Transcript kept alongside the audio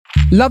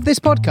Love this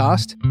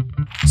podcast?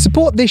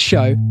 Support this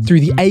show through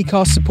the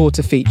Acast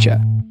supporter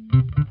feature.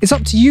 It's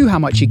up to you how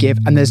much you give,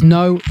 and there's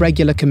no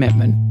regular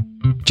commitment.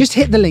 Just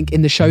hit the link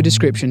in the show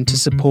description to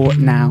support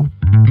now.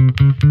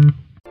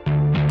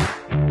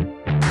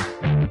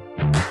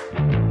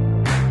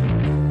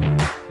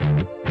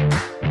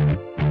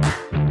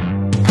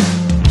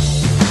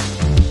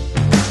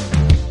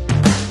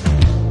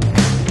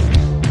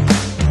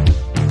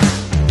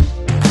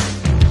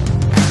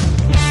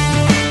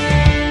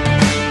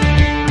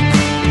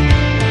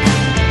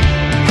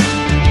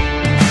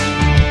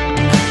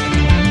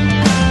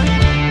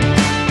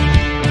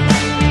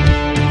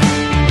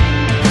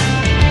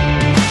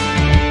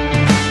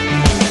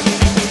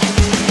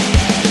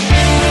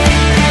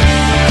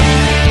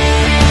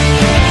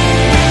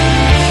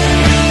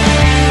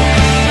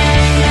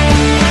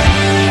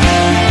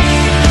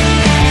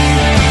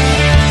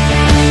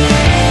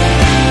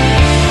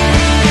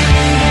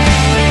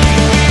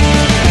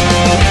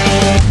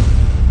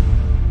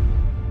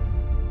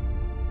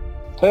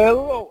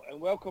 Hello and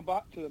welcome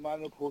back to the Man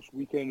of the Post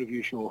Weekend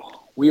Review Show.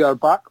 We are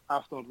back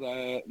after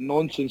the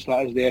nonsense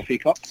that is the FA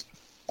Cup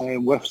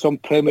with some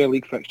Premier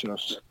League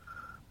fixtures.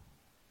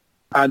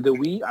 And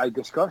I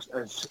discussed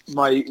as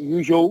my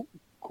usual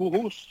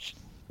co-hosts.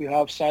 We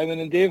have Simon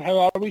and Dave. How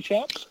are we,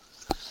 chaps?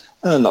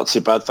 Not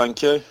too bad,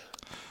 thank you.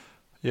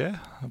 Yeah,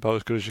 about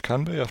as good as you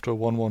can be after a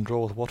 1-1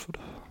 draw with Watford.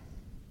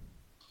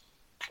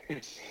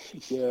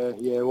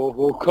 Yeah,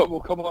 we'll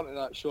come on to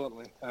that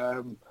shortly.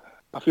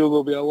 I feel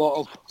there'll be a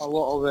lot of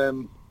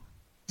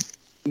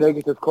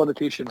negative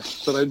connotations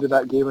surrounding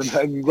that game, and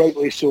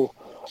rightly so.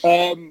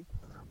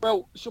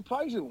 Well,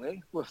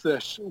 surprisingly, with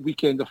this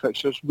weekend of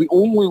fixtures, we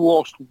only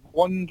lost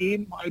one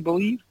game, I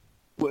believe.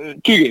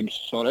 2 games,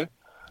 sorry.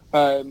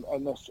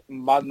 In this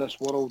madness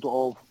world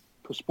of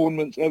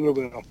postponements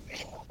everywhere.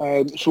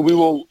 So we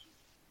will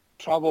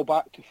travel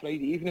back to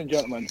Friday evening,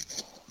 gentlemen,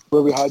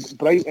 where we had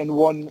Brighton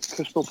 1,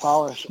 Crystal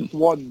Palace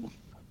 1.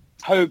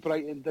 How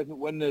Brighton didn't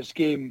win this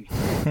game,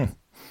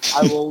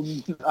 I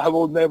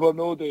will never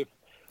know, Dave.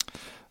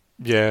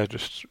 Yeah,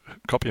 just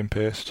copy and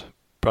paste.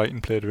 Brighton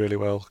played really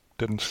well,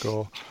 didn't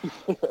score,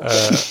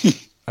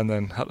 and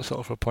then had to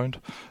settle for a point.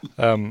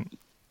 Obviously,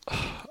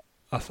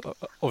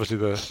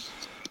 the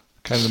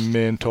kind of the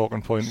main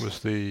talking point was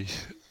the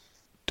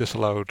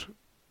disallowed,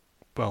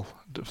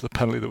 the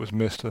penalty that was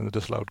missed and the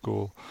disallowed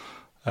goal,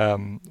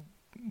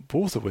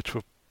 both of which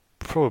were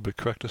probably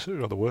correct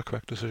decisions, or they were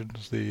correct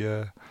decisions.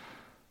 The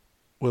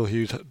Will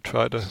Hughes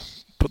tried to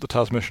put the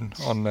Tasmission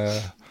on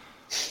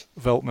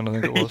Veltman, I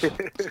think it was,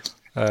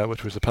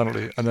 which was the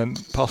penalty, and then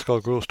Pascal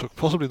Gross took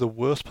possibly the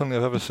worst penalty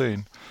I've ever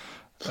seen,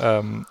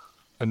 and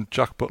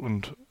Jack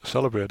Butland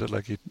celebrated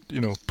like he,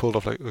 pulled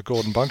off like the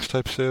Gordon Banks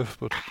type save,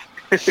 but.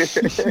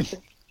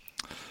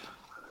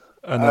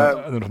 and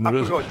then from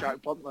I forgot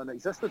Jack Butland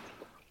existed.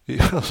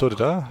 Yeah, so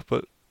did I,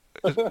 but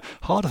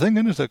hard thing,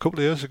 isn't it? A couple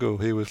of years ago,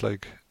 he was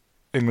like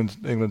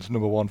England's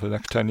number one for the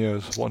next 10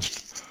 years.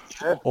 Once.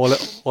 All it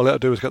had to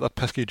do was get that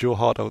pesky Joe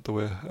Hart out the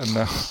way, and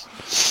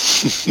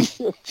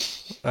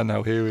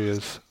now here he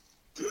is.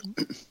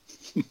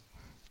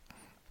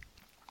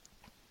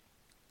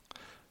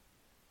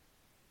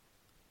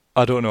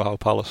 I don't know how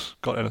Palace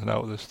got anything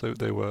out of this.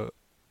 They were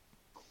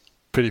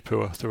pretty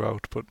poor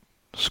throughout, but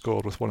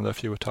scored with one of their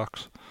few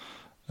attacks,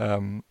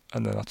 and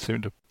then that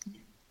seemed to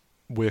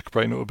wake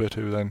Brighton up a bit.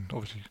 Who then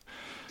obviously,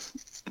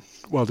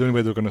 the only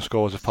way they were going to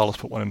score was if Palace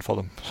put one in for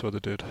them, so they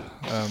did.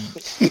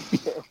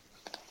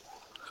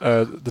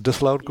 The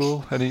disallowed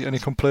goal. Any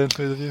complaints,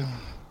 either of you?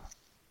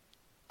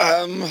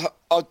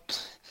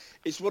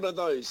 It's one of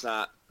those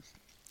that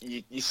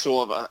you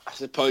sort of, I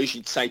suppose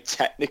you'd say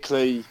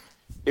technically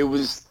it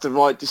was the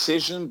right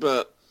decision,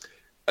 but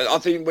I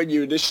think when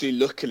you initially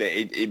look at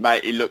it, it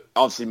look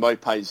obviously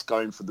Maupay's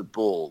going for the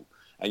ball,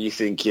 and you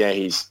think, yeah,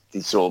 he's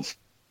sort of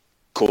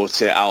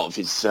caught it out of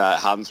his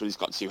hands when he's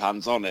got 2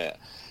 hands on it.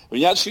 When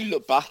you actually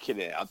look back at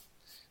it, I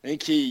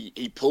think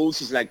he pulls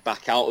his leg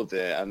back out of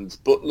it, and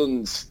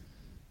Butland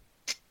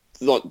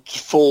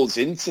falls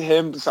into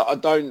him. So I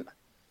don't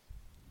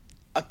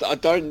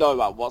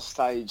know at what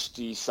stage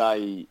do you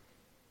say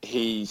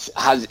has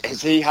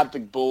he had the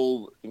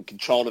ball in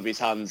control of his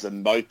hands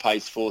and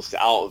Maupay's forced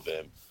it out of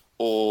him,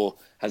 or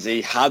has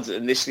he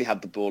initially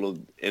had the ball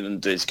in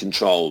under his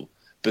control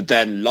but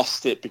then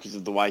lost it because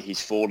of the way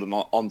he's fallen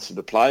onto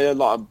the player?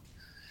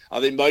 I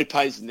think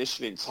Maupay's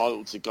initially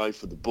entitled to go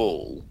for the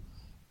ball,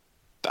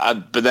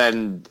 but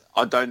then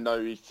I don't know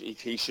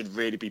if he should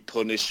really be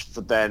punished for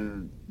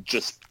then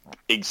just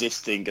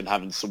existing and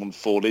having someone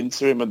fall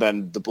into him and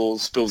then the ball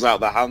spills out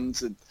their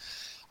hands. And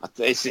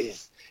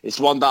it's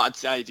one that I'd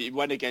say if it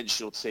went against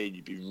your team,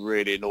 you'd be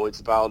really annoyed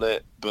about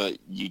it. But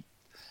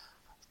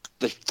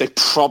they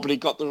probably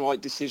got the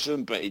right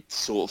decision, but it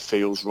sort of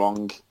feels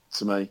wrong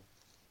to me.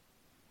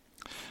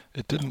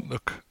 It didn't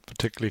look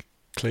particularly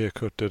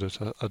clear-cut, did it?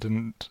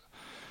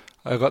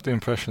 I got the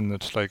impression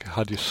that, like,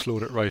 had you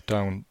slowed it right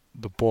down,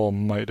 the ball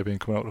might have been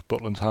coming out of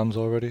Butland's hands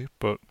already,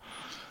 but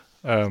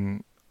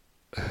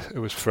it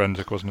was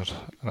forensic, wasn't it?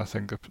 And I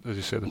think, as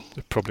you say,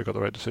 they probably got the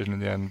right decision in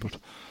the end. But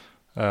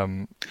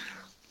I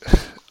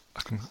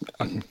can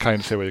kind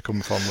of see where you're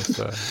coming from with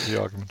the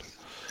argument.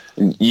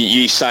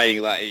 You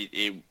saying that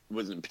it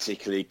wasn't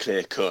particularly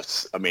clear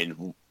cut. I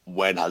mean,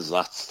 when has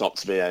that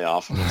stopped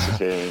VAR from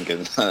interfering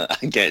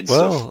and getting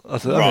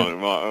stuff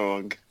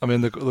wrong? I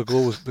mean,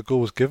 the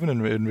goal was given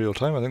in real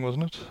time, I think,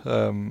 wasn't it?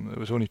 It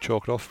was only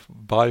chalked off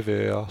by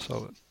VAR,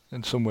 so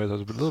in some ways I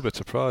was a little bit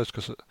surprised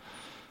because,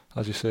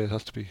 as you say, it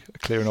has to be a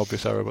clear and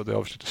obvious error, but they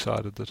obviously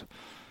decided that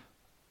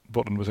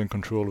Button was in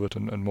control of it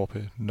and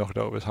Maupay knocked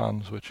it out of his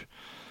hands, which,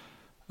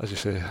 as you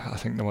say, I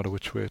think no matter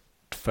which way it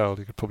fell,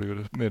 you would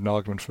have made an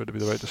argument for it to be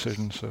the right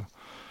decision, so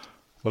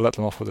we'll let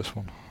them off with this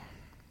one.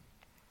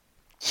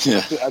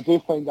 Yeah. I do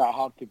find that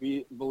hard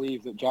to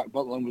believe that Jack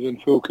Butland was in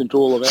full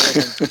control of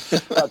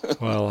anything.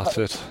 Well, that's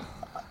it.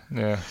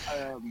 Yeah.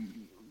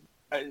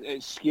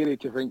 It's scary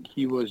to think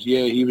he was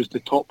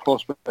the top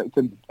prospect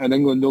in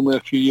England only a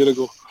few years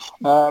ago.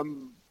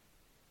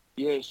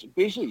 Yes,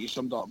 basically you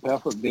summed up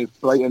perfectly.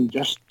 Brighton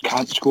just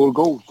can't score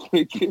goals.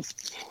 They're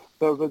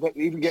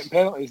even getting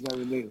penalties now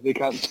and they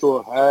can't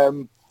score.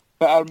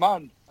 But our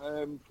man,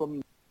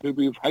 from who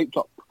we've hyped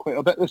up quite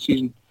a bit this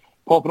season,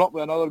 popping up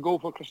with another goal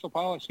for Crystal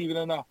Palace, even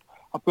in a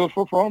poor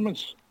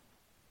performance.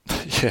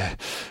 Yeah,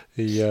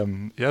 he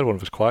had one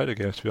of his quieter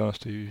games, to be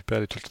honest. He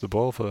barely touched the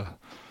ball for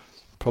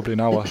probably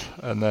an hour,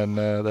 and then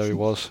there he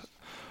was,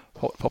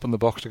 popping the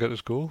box to get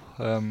his goal.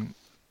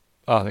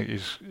 I think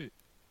he's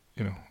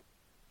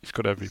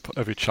got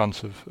every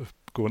chance of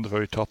going to the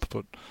very top,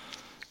 but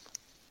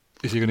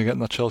is he going to get in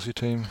that Chelsea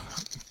team?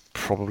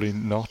 Probably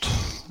not.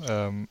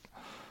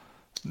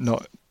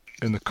 Not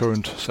in the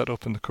current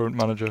setup, in the current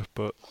manager,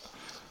 but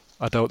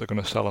I doubt they're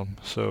going to sell him.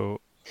 So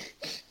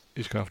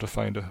he's going to have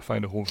to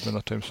find a home in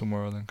that team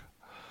somewhere, I think.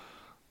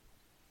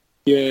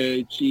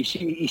 Yeah, he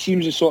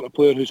seems the sort of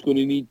player who's going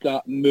to need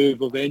that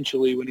move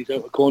eventually when he's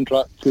out of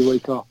contract to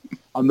like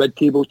a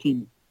mid-table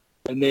team,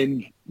 and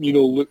then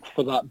look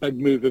for that big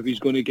move if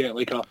he's going to get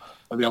like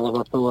maybe a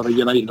Liverpool or a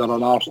United or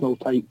an Arsenal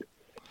type.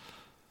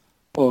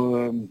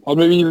 Or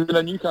maybe even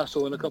a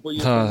Newcastle in a couple of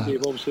years.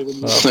 Dave, obviously, when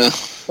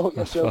that's what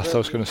I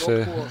was going to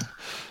say.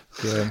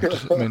 Yeah,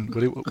 I mean,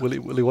 will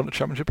he want a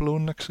championship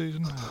alone next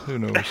season? Who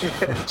knows?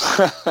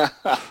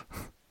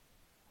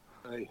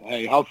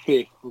 Hey, have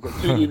faith. We've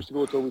got 2 games to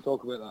go till we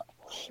talk about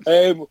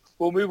that.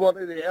 We'll move on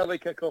to the early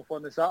kick-off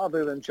on the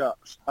Saturday then,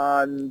 chaps.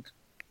 And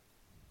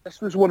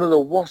this was one of the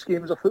worst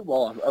games of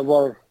football I've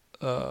ever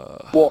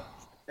watched.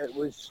 It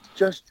was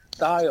just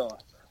dire.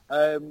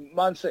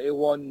 Man City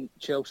 1,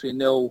 Chelsea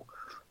 0.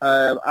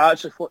 I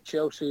actually thought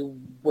Chelsea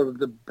were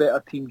the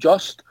better team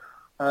just.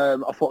 I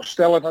thought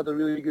Sterling had a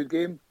really good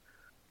game.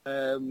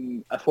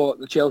 I thought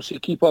the Chelsea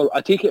keeper,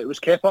 I take it was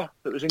Kepa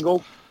that was in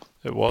goal.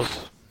 It was,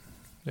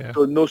 yeah.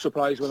 So no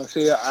surprise when I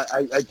say it.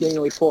 I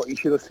genuinely thought he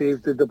should have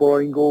saved the De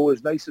Bruyne goal,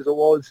 as nice as it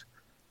was.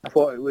 I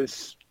thought it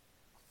was,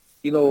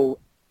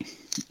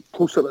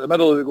 closer to the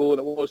middle of the goal than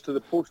it was to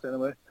the post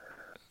anyway.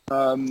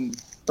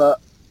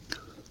 But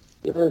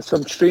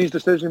some strange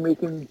decision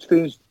making,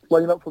 strange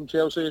line-up from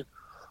Chelsea.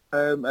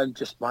 And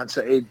just Man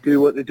City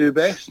do what they do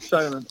best,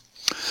 Simon.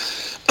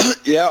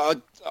 Yeah,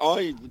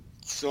 I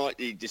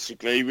slightly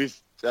disagree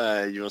with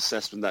your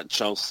assessment that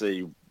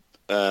Chelsea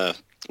were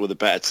the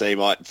better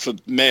team. For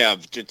me,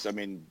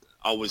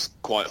 I was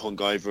quite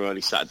hungover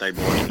early Saturday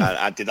morning.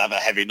 I did have a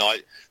heavy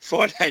night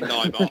Friday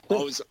night.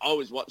 I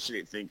was watching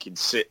it thinking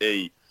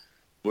City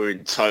were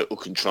in total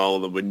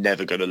control and we're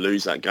never going to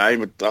lose that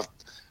game.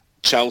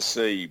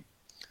 Chelsea.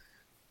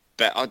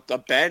 I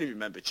barely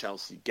remember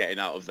Chelsea getting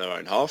out of their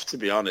own half, to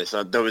be honest.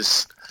 I think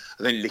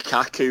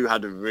Lukaku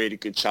had a really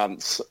good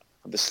chance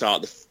at the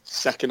start of the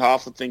second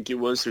half, I think it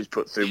was. He was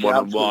put through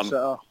one-on-one.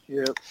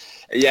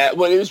 Yeah,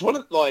 well, it was one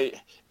of, it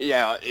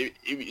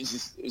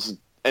was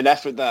an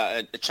effort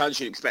that, a chance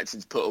you'd expect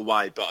him to put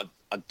away, but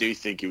I do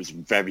think it was a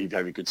very,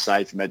 very good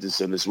save from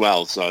Ederson as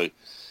well. So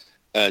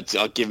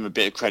I'll give him a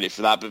bit of credit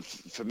for that. But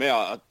for me,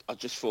 I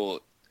just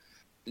thought,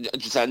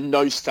 just at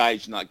no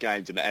stage in that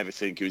game did I ever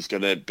think it was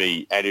going to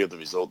be any other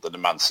result than a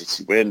Man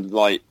City win.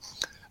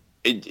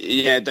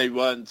 They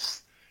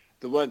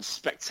weren't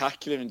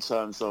spectacular in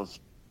terms of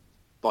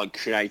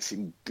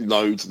creating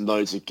loads and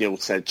loads of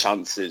gilt-edged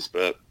chances,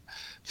 but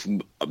for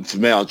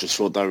me, I just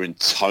thought they were in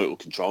total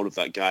control of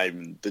that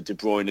game. The De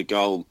Bruyne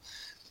goal,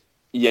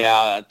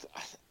 I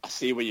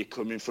see where you're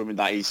coming from in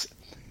that he's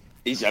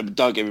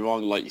don't get me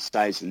wrong, like you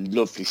say, it's a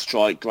lovely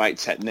strike, great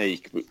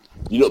technique, but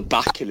you look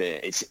back at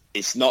it,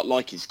 it's not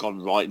like he's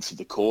gone right into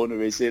the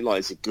corner, is it?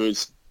 It's a good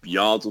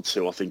yard or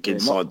two, I think,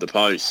 inside the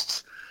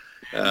post.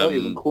 Not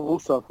even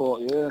close, I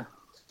thought, yeah.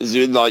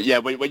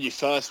 When you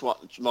first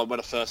watch, when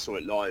I first saw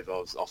it live,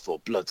 I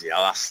thought, bloody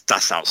hell,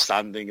 that's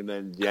outstanding. And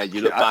then,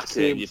 you look back at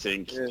it and you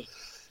think,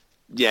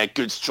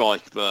 good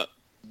strike, but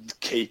the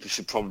keeper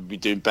should probably be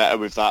doing better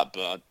with that.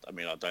 But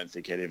I don't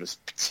think any of us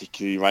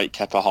particularly rate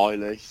Kepa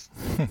highly,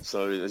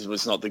 so it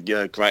was not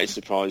the greatest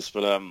surprise.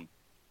 But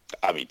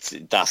I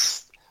think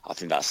that's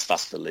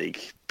the league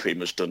pretty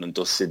much done and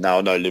dusted now.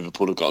 I know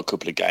Liverpool have got a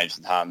couple of games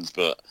in hand,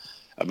 but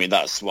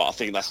that's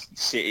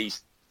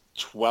City's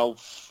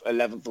 12th,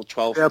 11th or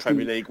 12th 13.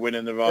 Premier League win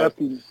in a row.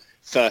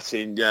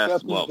 13, yeah.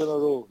 13 Well, in a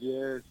row,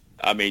 yeah.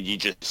 I mean,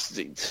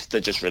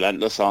 they're just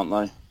relentless, aren't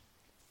they?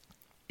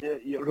 Yeah,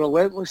 you're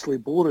relentlessly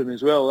boring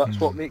as well. That's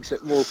what makes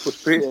it more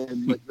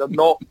frustrating. Like, they're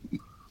not,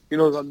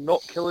 they're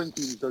not killing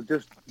teams. They're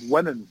just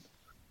winning.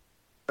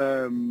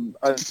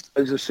 As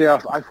I say,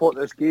 I thought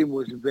this game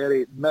was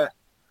very meh.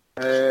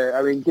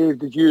 I mean, Dave,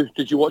 did you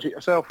watch it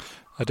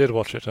yourself? I did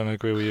watch it, and I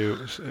agree with you.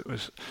 It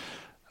was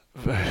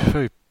very,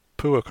 very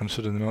poor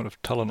considering the amount of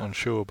talent on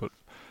show. But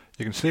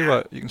you can see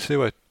why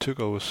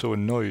Tuchel was so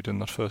annoyed in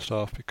that first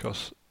half,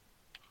 because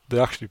they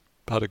actually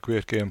had a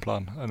great game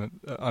plan, and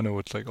I know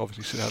it's like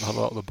obviously City had a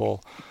lot of the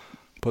ball,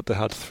 but they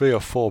had 3 or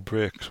 4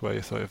 breaks where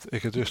you thought if they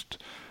could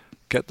just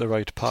get the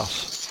right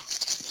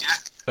pass,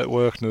 it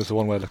worked. And there was the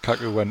one where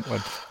Lukaku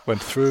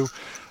went through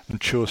and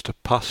chose to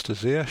pass to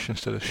Ziyech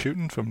instead of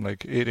shooting from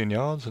like 18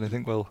 yards, and I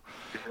think, well,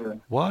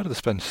 why did they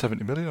spend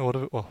 70 million or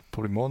whatever? Well,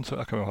 probably more. So I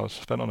can't remember how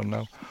it's spent on him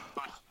now.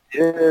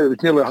 Yeah, it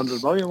was nearly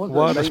 100 million, wasn't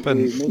Why it? did they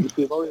spend?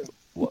 92 million.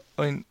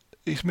 I mean,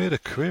 he's made a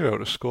career out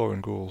of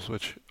scoring goals,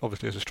 which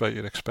obviously as a striker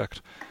you'd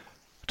expect.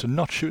 To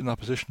not shoot in that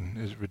position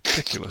is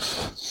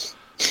ridiculous.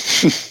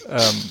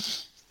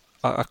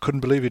 I couldn't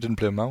believe he didn't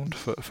play Mount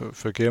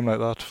for a game like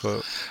that,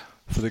 for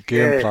the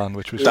game plan,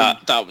 which was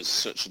that was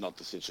such an odd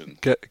decision.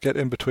 Get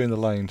in between the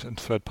lines and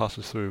thread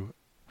passes through.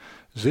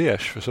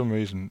 Ziyech, for some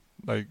reason,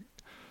 like,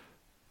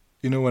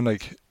 when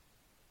like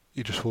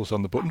he just holds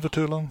down the button for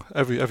too long,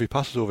 every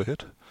pass is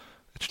overhit.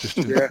 It's just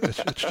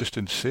it's just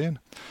insane.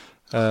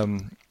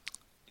 I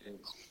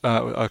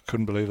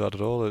couldn't believe that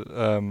at all.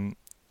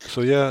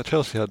 So yeah,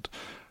 Chelsea had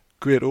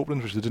great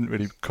openings which they didn't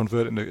really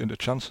convert into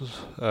chances,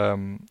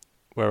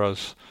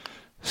 whereas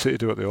City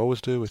do what they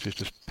always do, which is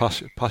just pass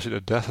it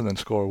to death and then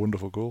score a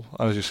wonderful goal.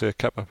 And as you say,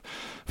 Kepa,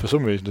 for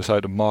some reason,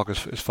 decided to mark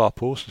his far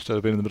post instead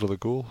of being in the middle of the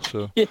goal.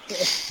 So,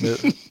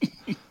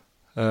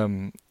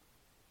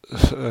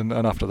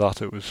 and after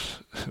that, it was,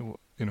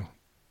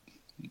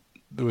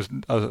 there was,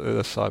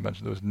 as I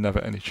mentioned, there was never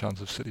any chance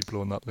of City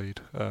blowing that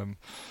lead.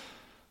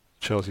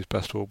 Chelsea's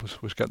best hope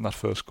was getting that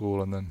first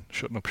goal and then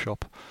shutting up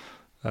shop.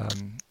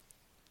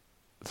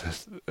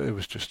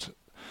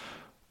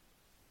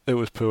 It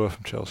was poor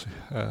from Chelsea.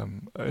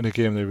 In a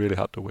game they really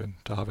had to win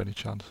to have any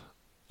chance.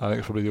 I think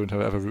it's probably the only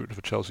time I ever rooted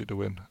for Chelsea to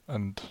win,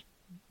 and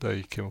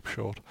they came up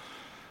short.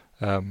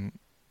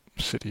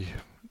 City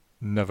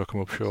never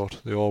come up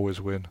short. They always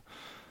win.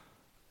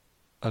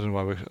 I don't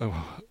know why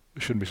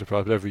we shouldn't be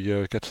surprised, but every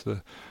year it gets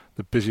the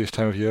busiest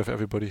time of year for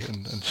everybody,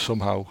 and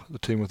somehow the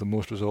team with the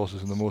most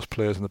resources and the most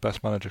players and the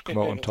best manager come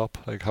out on top.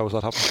 Like, how has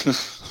that happened?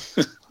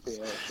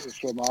 Yeah,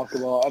 it's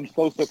remarkable. I'm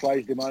still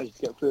surprised they managed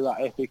to get through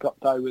that FA Cup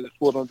tie with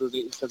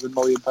 £487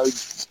 million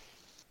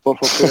for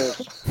players.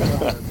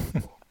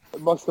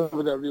 It must have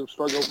been a real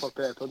struggle for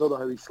Pep. I don't know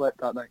how he slept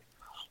that night.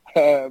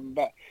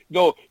 But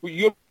no,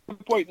 your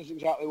point is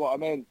exactly what I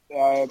meant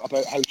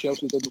about how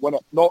Chelsea didn't win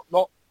it. Not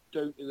down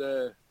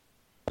to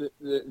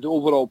the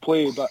overall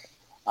play, but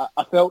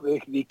I felt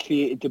they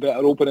created the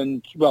better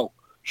opening. Well,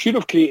 should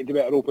have created the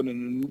better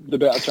opening and the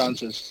better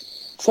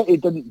chances. City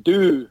didn't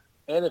do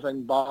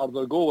anything bar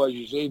their goal, as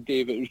you said,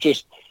 Dave. It was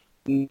just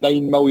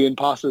 9 million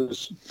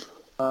passes,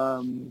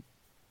 and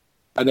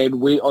then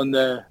wait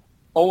on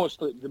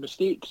almost like the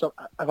mistakes.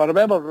 If I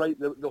remember right,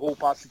 the whole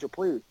passage of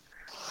play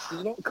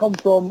did not come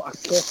from a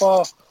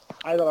Kepa,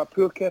 either a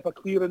poor Kepa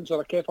clearance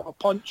or a Kepa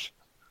punch.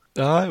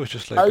 It was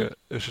just like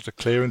a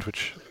clearance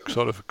which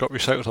sort of got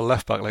recycled to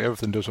left back, like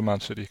everything does with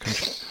Man City.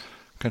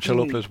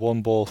 Cancelo plays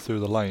one ball through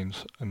the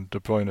lines, and De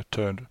Bruyne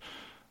turned.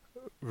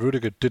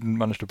 Rudiger didn't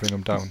manage to bring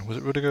him down. Was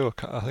it Rudiger?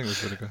 I think it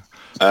was Rudiger.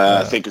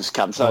 I think it was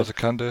Kante. Was it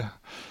Kante?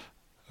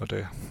 Oh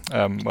dear.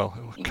 Well,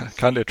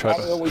 Kante tried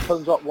to... He only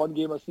turns up one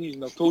game a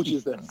season. I've told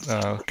you this.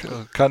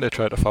 Kante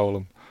tried to foul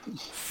him.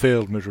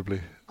 Failed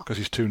miserably because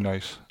he's too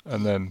nice.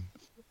 And then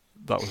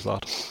that was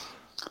that.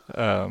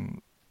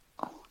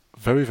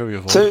 Very, very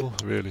avoidable,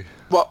 really.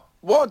 What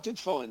I did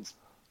find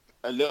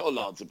a little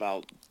odd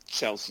about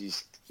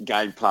Chelsea's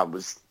game plan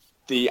was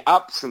the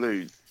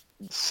absolute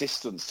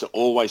insistence to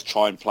always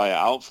try and play it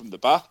out from the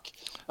back.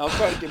 Now,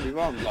 don't get me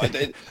wrong, like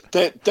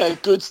they're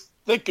good.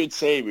 They're a good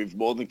team with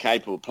more than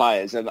capable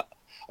players, and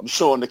I'm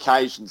sure on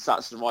occasions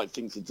that's the right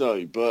thing to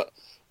do. But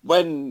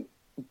when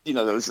I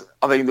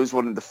think there was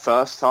one in the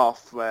first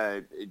half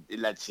where it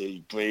led to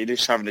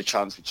Grealish having a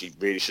chance which he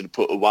really should have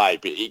put away,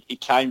 but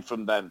it came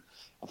from them.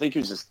 I think it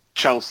was a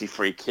Chelsea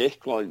free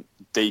kick, like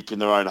deep in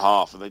their own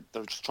half, and they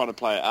were just trying to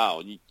play it out.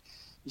 And you're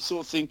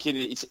sort of thinking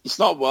it's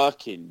not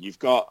working. You've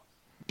got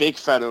big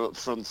fella up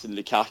front in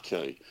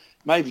Lukaku.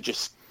 Maybe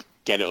just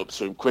get it up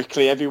to him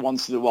quickly every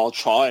once in a while.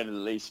 Try and at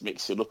least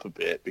mix it up a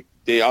bit.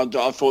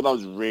 I thought that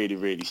was really,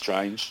 really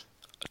strange.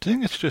 I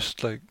think it's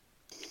just like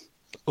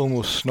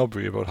almost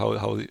snobbery about how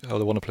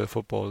they want to play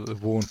football. They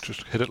won't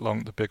just hit it long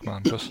at the big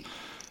man. Because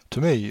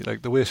to me,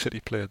 like the way City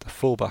played, the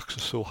full-backs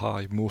are so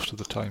high most of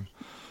the time.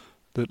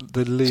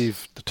 They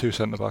leave the two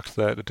centre-backs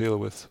there to deal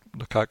with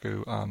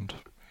Lukaku and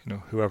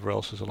whoever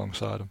else is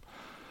alongside him.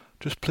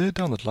 Just play it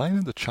down the line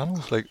in the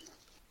channels. Like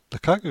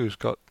Lukaku's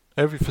got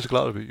every physical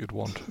attribute you'd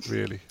want,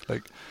 really.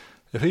 Like,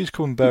 if he's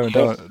coming bearing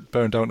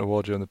down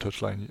towards you on the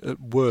touchline, at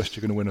worst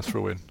you're going to win a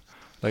throw-in.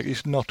 Like,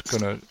 he's not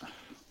going to,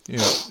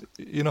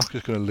 you're not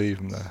just going to leave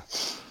him there.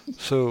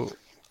 So,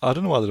 I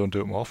don't know why they don't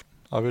do it more often.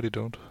 I really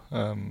don't.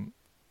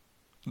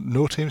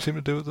 No team seem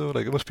to do it, though.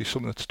 Like, it must be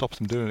something that stops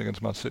them doing it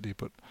against Man City,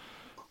 but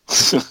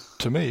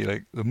to me,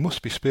 like, there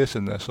must be space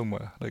in there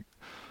somewhere. Like,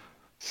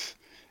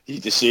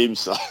 you'd assume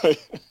so.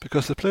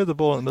 because they play the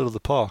ball in the middle of the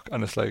park,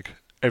 and it's like,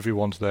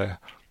 everyone's there.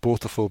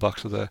 Both the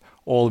fullbacks are there.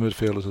 All the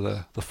midfielders are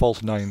there. The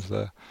false nine's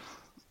there.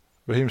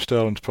 Raheem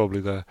Sterling's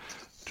probably there.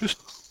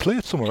 Just play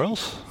it somewhere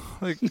else.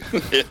 Like,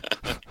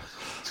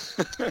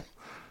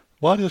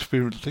 why do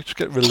you just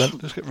get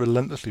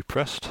relentlessly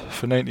pressed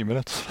for 90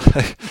 minutes?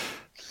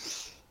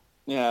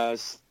 Yeah,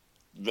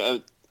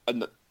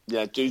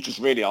 dude's just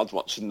really odd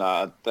watching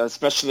that,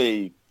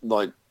 especially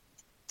like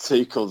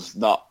Tuchel's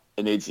not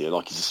an idiot.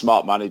 Like, he's a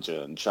smart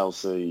manager, and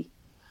Chelsea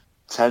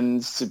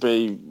tends to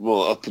be,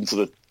 well, up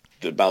until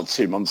about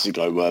 2 months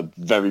ago, were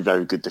very,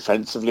 very good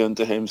defensively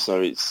under him.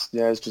 So it's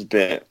just a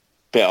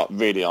bit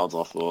really odd,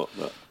 I thought.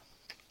 But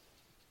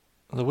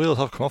the wheels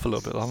have come off a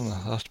little bit, haven't they?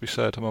 That has to be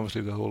said. And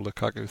obviously the whole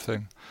Lukaku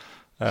thing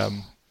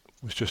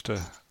was just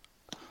a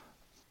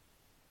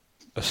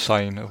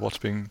sign of what's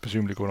being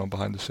presumably going on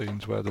behind the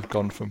scenes, where they've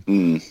gone from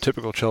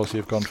typical Chelsea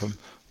have gone from,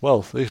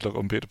 well, these look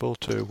unbeatable,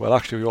 to, well,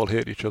 actually we all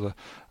hate each other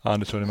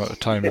and it's only a matter of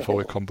time before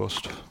we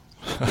combust.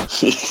 I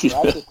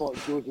actually thought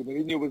Jose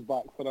Mourinho was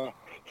back for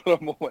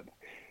a moment.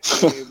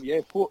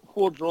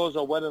 4 draws,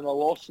 a win and a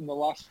loss in the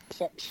last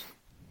 6.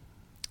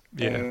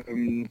 Yeah,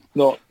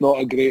 not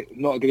a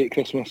great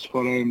Christmas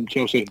for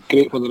Chelsea.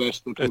 Great for the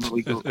rest of the Premier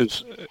League.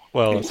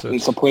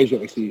 It's a pleasure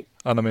to see.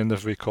 And I mean,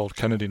 they've recalled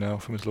Kennedy now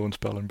from his loan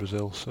spell in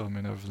Brazil, so I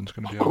mean, everything's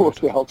going to be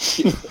alright.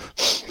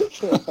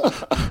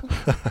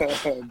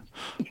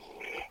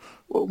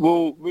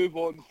 We'll move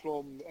on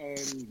from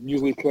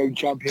newly crowned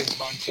champions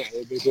Man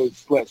City,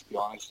 because let's be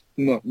honest,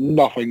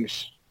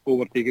 nothing's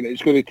overtaken it.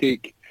 It's going to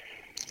take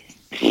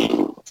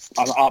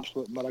an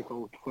absolute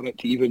miracle for it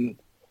to even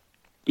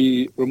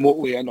be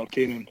remotely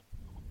entertaining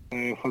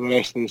for the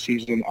rest of the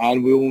season.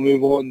 And we will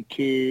move on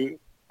to,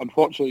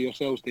 unfortunately,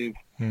 yourselves, Dave.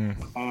 A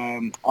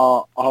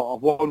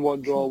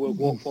 1-1 draw with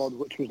Watford,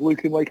 which was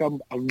looking like a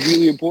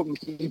really important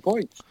 3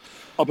 points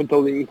up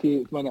until the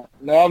 88th minute.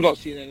 Now, I've not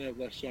seen any of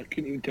this, so I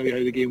couldn't even tell you how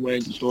the game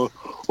went. So,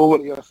 over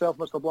to yourself,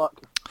 Mr. Black.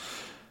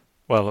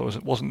 Well,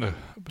 it wasn't a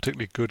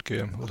particularly good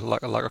game. It was a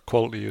lack of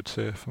quality, you'd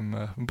say,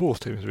 from both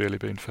teams, really,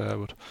 being fair.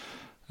 But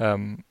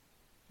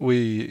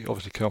we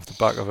obviously came off the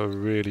back of a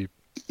really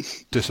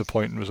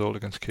disappointing result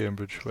against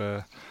Cambridge,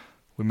 where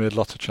we made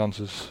lots of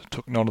chances,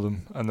 took none of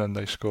them, and then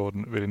they scored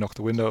and really knocked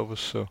the wind out of us.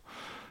 So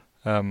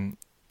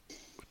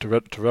to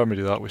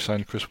remedy that, we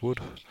signed Chris Wood,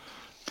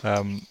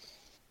 and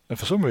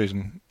for some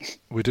reason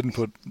we didn't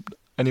put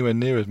anywhere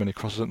near as many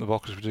crosses in the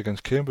box as we did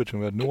against Cambridge, and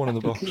we had no one in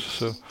the box.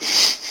 So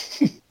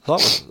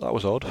that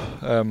was odd.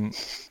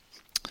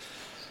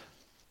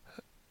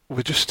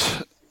 We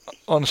just,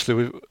 honestly,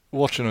 we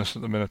watching us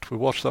at the minute. We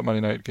watched that Man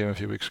United game a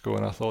few weeks ago,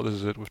 and I thought, this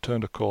is it. We've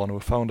turned a corner.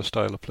 We've found a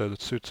style of play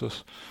that suits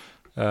us.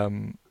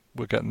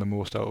 We're getting the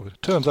most out of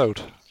it. Turns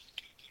out,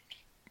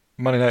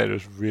 Man United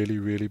is really,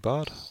 really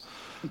bad,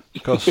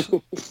 because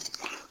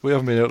we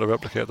haven't been able to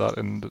replicate that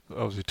in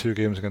obviously 2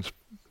 games against,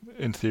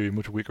 in theory,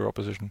 much weaker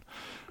opposition.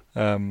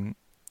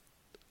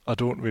 I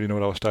don't really know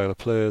what our style of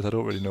play is. I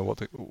don't really know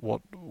what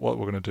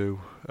we're going to do.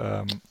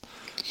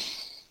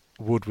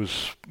 Wood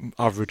was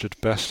average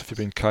at best, if you're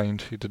being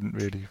kind. He didn't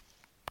really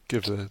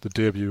give the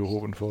debut you were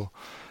hoping for.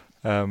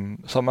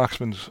 Sam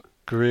Maximin's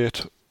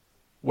great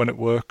when it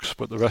works,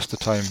 but the rest of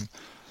the time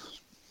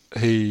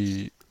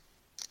he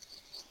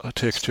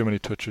takes too many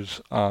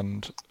touches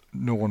and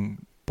no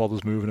one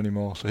bothers moving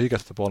anymore. So he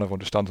gets the ball and everyone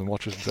just stands and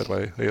watches and says,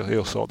 well,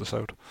 he'll sort this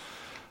out.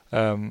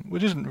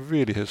 Which isn't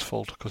really his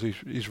fault, because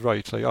he's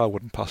right. Like, I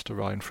wouldn't pass to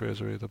Ryan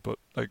Fraser either, but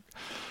like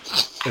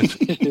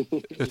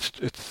it's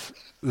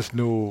there's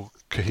no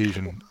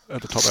cohesion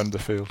at the top end of the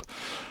field.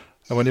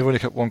 And when you've only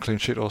kept one clean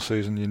sheet all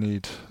season, you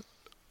need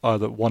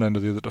either one end or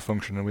the other to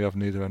function, and we have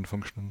neither end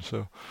functioning.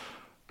 So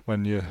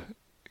when your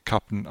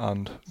captain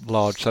and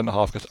large centre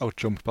half gets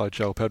out-jumped by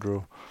João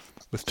Pedro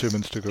with 2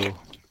 minutes to go,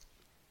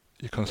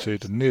 you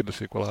concede a needless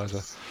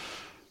equaliser,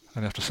 and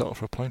you have to settle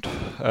for a point.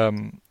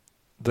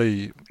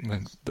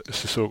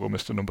 Sissoko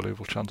missed an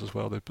unbelievable chance as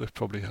well. They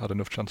probably had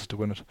enough chances to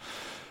win it,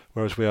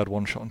 whereas we had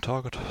one shot on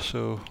target.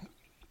 So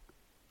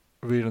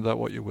read into that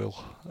what you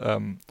will.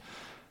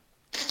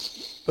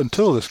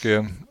 Until this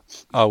game,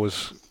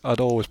 I'd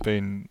always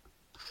been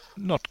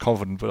not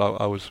confident, but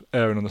I was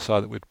erring on the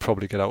side that we'd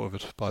probably get out of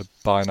it by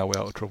buying our way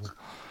out of trouble.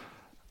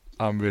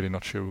 I'm really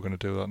not sure we're going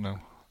to do that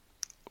now.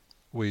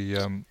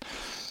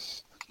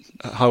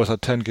 Howe's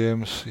had 10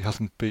 games. He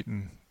hasn't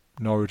beaten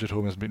Norwich at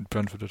home. He hasn't beaten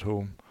Brentford at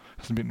home.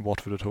 Hasn't beaten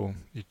Watford at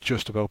home. He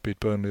just about beat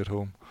Burnley at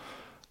home.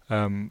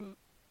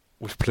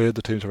 We've played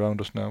the teams around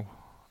us now.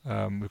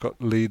 We've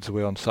got Leeds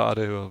away on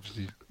Saturday, who are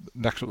obviously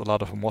next up the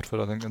ladder from Watford,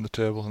 I think, in the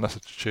table, unless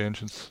it's changed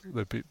since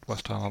they beat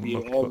West Ham. I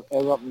haven't looked,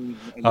 Everton.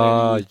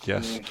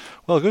 Yes.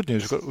 Well, good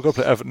news. We've got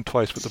to play Everton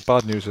twice, but the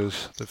bad news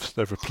is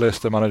they've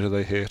replaced the manager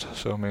they hate.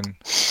 So I mean.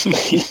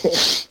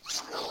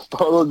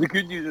 Well, the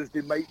good news is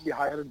they might be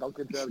hiring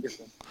Duncan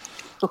Ferguson.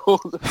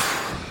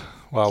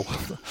 Wow.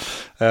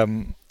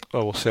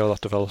 Well, we'll see how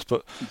that develops.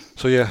 But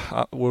so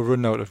yeah, we're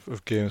running out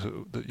of games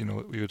that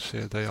we would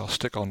say they are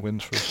stick-on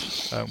wins for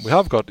us. We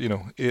have got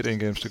 18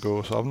 games to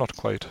go, so I'm not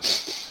quite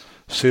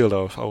sealed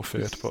our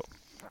fate. But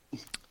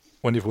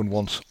when you've won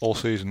once all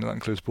season, that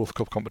includes both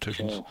cup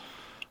competitions,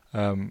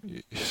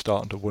 you're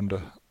starting to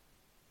wonder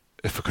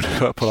if we're going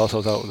to pull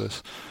ourselves out of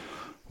this.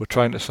 We're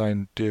trying to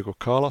sign Diego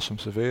Carlos from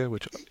Sevilla,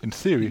 which in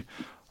theory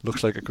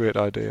looks like a great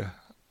idea,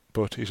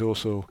 but he's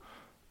also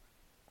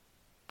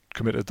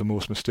committed the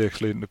most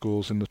mistakes leading to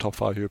goals in the top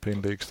 5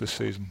 European leagues this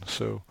season.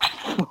 So,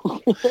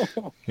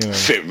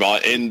 fit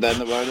right in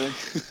then, won't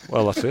he?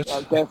 Well, that's it.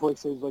 That definitely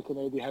sounds like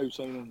an Eddie Howe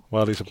signing.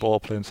 Well, he's a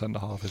ball-playing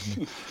centre-half, isn't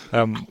he?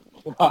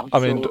 I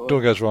mean,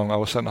 don't get us wrong,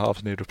 our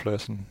centre-halves need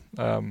replacing.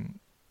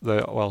 They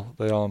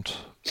aren't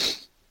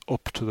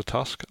up to the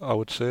task, I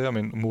would say. I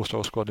mean, most of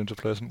our squad needs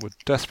replacing. We're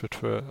desperate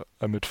for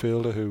a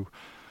midfielder who,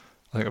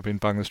 I think I've been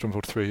banging this drum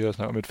for 3 years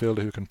now, a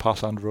midfielder who can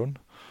pass and run.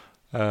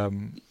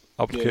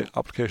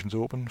 Applications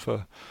open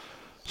for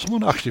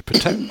someone to actually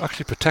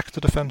protect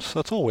the defence.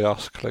 That's all we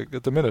ask. Like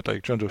at the minute,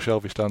 like Jonjo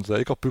Shelvey stands there.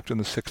 He got booked in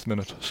the 6th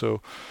minute,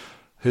 so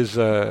his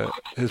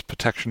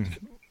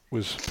protection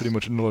was pretty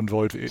much null and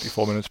void for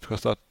 84 minutes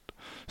because that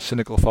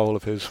cynical foul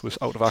of his was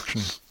out of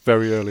action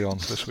very early on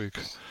this week.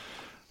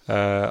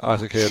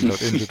 Isaac Hayden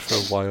got injured for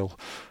a while.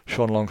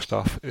 Sean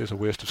Longstaff is a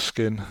waste of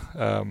skin,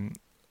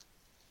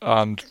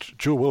 and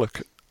Joe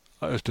Willock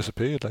has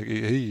disappeared. Like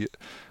he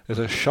is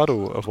a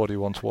shadow of what he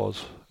once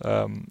was.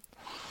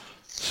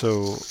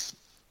 So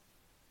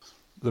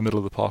the middle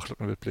of the park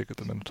looking a bit bleak at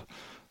the minute.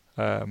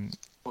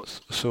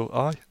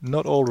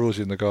 Not all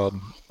rosy in the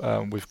garden.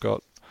 We've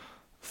got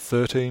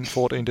 13,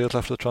 14 days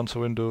left of the transfer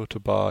window to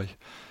buy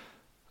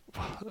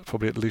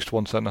probably at least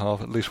one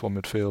centre-half, at least one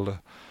midfielder,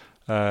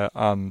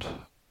 and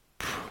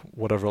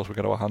whatever else we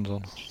get our hands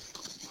on.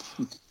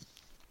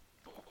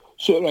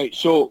 So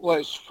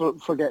let's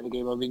forget the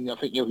game. I mean, I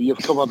think you've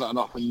covered that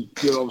enough, and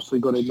you're obviously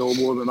going to know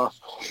more than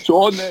us. So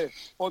on the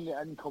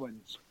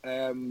incomings,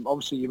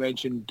 obviously you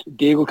mentioned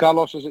Diego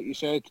Carlos, is it you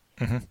said?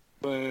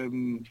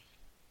 Mm-hmm.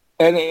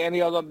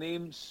 Any other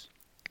names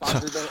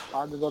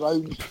banded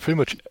around? Pretty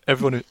much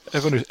everyone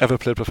who's ever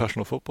played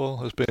professional football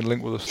has been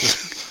linked with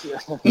us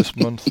this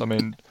month. I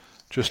mean,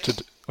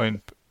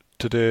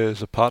 today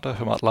Zapata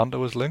from Atlanta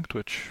was linked,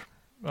 which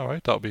all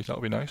right, that'll be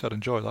nice. I'd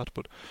enjoy that,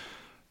 but.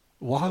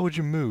 Why would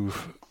you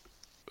move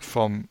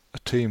from a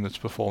team that's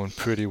performing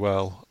pretty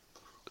well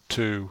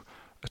to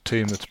a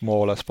team that's more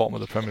or less bottom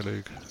of the Premier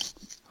League?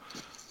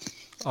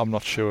 I'm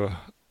not sure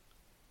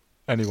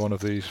any one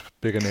of these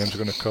bigger names are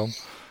going to come.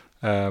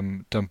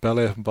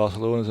 Dembele from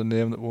Barcelona is a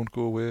name that won't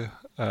go away.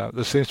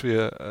 There seems to be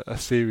a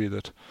theory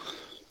that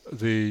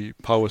the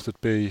powers that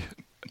be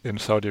in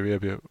Saudi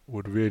Arabia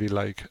would really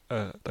like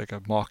a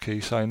marquee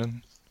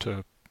signing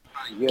to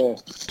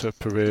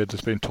parade.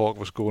 There's been talk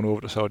of us going over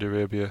to Saudi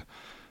Arabia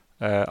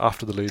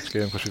after the Leeds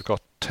game because we've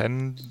got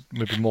 10,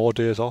 maybe more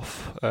days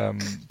off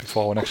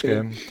before our next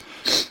game.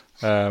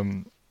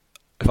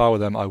 If I were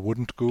them, I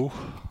wouldn't go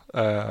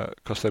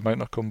because they might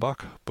not come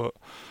back. But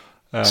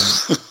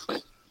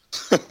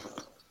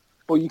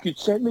well, you could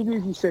send if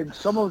you send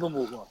some of them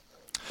over.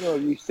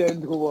 You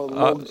send over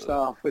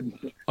Longstaff and.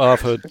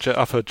 I've heard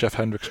Jeff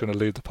Hendrick's going to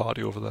lead the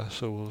party over there,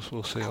 so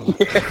we'll see how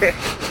that.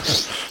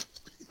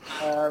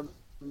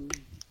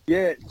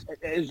 It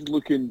is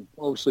looking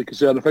obviously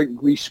concerned. I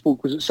think we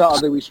spoke. Was it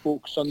Saturday? We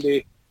spoke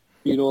Sunday.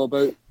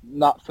 About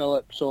Nat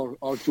Phillips or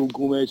Joe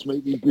Gomez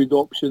might be good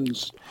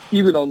options,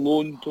 even on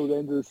loan till the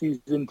end of the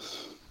season.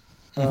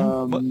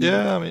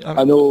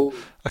 I know.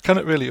 I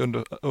cannot really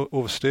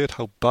overstate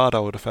how bad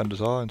our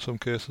defenders are in some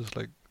cases.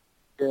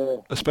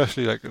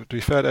 Especially to be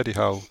fair to Eddie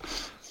Howe,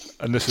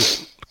 and this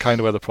is kind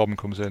of where the problem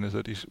comes in, is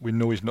that we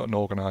know he's not an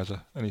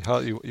organiser, and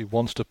he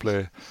wants to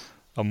play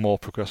a more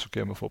progressive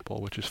game of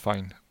football, which is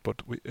fine,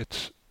 but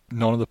it's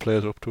none of the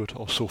players are up to it,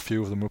 or so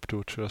few of them are up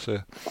to it, should I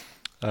say.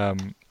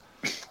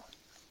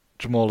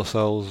 Jamal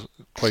Lascelles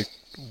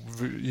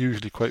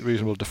usually quite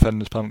reasonable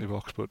defending his penalty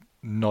box, but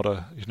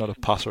he's not a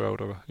passer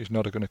out, or he's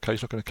not going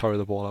to carry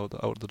the ball out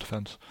of the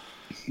defence.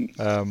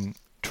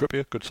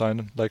 Trippier, good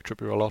signing, like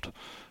Trippier a lot.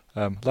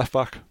 Left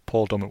back,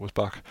 Paul Dummett was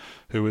back,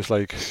 who was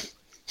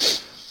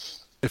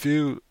if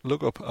you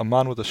look up a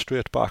man with a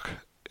straight back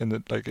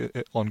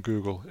on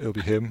Google, it'll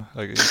be him.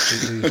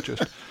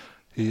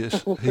 He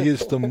is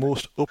the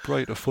most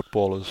upright of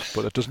footballers,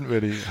 but it doesn't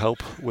really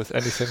help with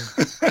anything.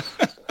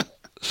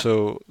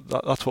 So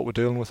that's what we're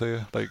dealing with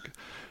here.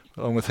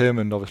 Along with him,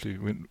 and obviously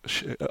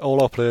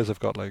all our players have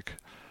got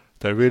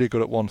they're really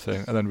good at one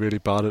thing and then really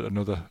bad at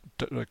another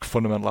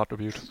fundamental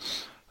attribute.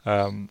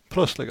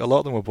 Plus, a lot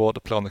of them were bought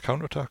to play on the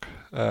counter attack.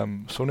 So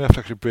when you have to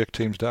actually break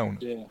teams down,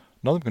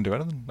 none of them can do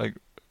anything.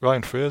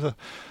 Ryan Fraser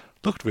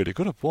looked really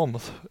good at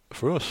Bournemouth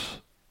for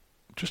us.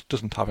 just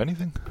doesn't have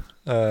anything.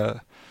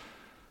 Can't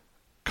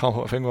put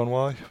my finger on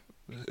why.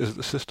 Is it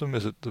the system?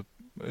 Is it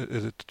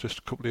just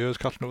a couple of years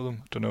catching up with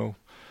them? Don't know.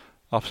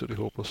 Absolutely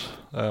hopeless.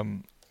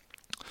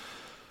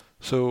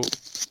 So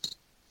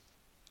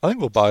I think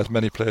we'll buy as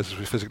many players as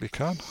we physically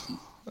can.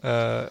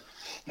 Well,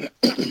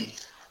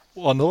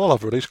 they'll all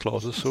have release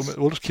clauses, so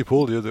we'll just keep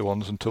all the other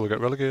ones until we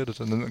get relegated,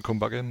 and then come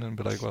back in and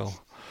be like,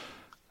 well,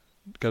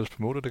 get us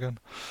promoted again.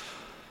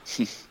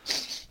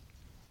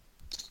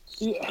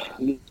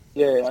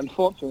 Yeah,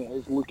 unfortunately,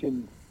 it's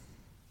looking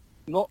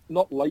not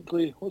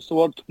likely. What's the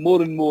word?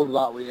 More and more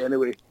that way,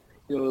 anyway.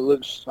 It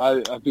looks.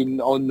 I've been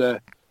on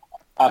the.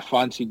 I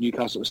fancy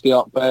Newcastle to stay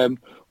up.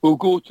 We'll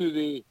go to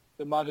the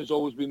man who's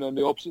always been on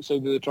the opposite side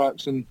of the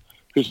tracks and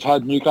who's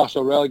had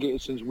Newcastle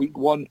relegated since week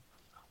 1.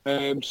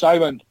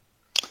 Simon,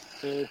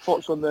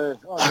 thoughts on the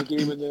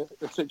game and the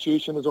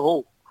situation as a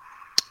whole?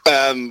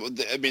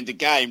 The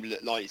game,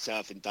 like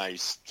yourself and Dave,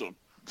 sort of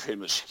pretty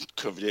much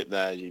covered it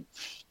there.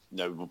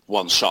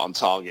 One shot on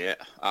target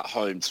at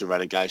home to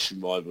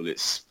relegation rival.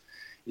 It's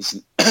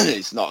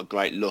not a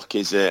great look,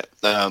 is it?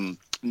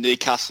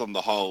 Newcastle on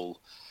the whole,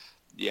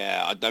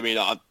 yeah. I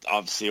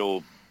obviously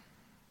all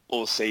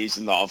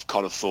season that I've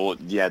kind of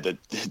thought, yeah,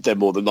 they're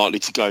more than likely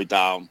to go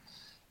down.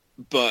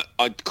 But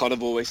I kind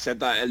of always said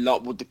that a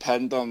lot will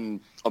depend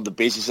on the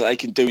business that they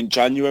can do in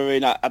January.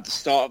 And at the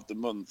start of the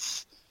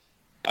month,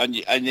 and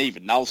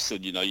even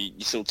Nelson, you're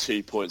still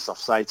 2 points off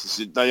status.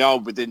 They are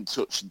within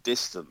touch and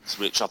distance,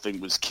 which I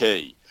think was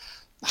key.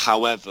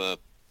 However,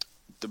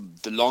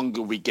 the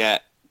longer we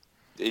get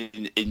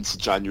into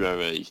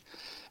January,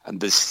 and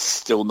there's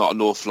still not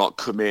an awful lot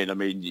come in. I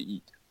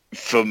mean,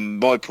 from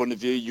my point of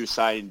view, you were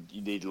saying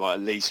you need like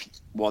at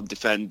least one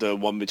defender,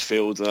 one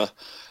midfielder.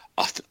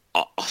 I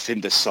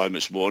think there's so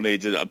much more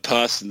needed.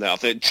 Personally, I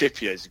think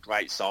Trippier is a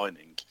great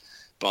signing,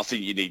 but I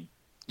think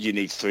you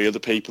need 3 other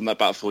people in that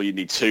back four. You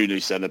need 2 new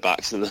centre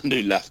backs and a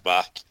new left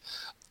back.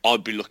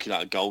 I'd be looking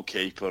at a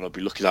goalkeeper, and I'd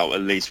be looking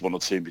at least 1 or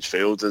 2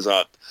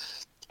 midfielders.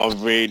 I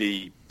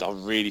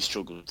really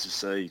struggle to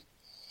see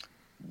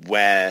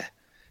where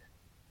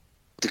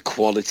the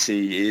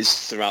quality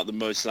is throughout the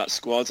most of that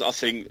squad. I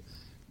think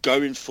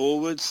going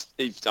forwards,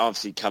 if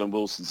obviously Callum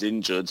Wilson's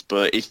injured,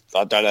 but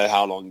I don't know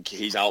how long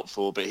he's out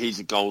for, but he's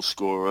a goal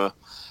scorer.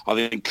 I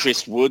think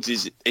Chris Wood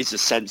is a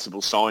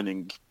sensible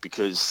signing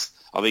because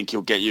I think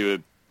he'll get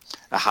you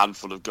a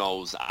handful of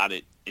goals and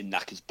it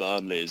knackers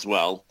Burnley as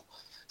well.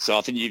 So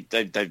I think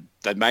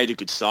they've made a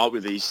good start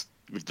with those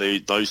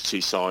 2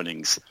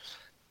 signings,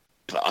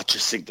 but I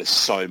just think there's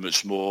so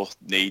much more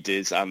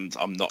needed, and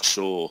I'm not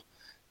sure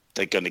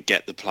they're going to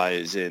get the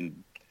players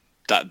in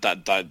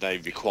that they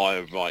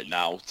require right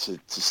now to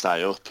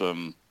stay up.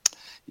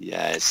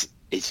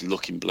 It's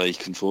looking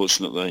bleak,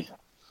 unfortunately.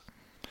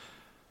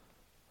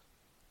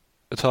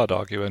 It's hard to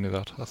argue any of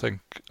that.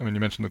 I mean,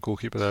 you mentioned the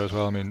goalkeeper there as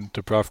well. I mean,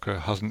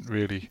 Dubravka hasn't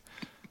really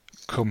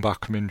come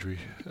back from injury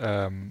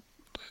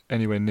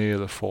anywhere near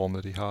the form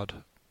that he had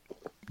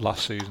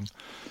last season.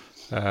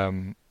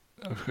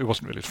 It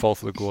wasn't really his fault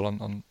for the goal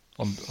on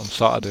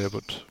Saturday,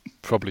 but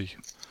probably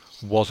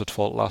was at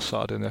fault last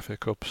Saturday in the FA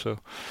Cup. So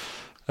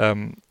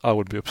I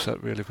would be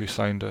upset really if we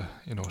signed a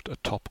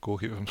top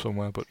goalkeeper from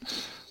somewhere. But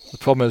the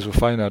problem is we're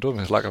finding, I don't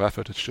think it's lack of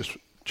effort. It's just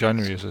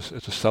January it's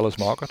a seller's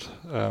market,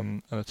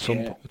 and at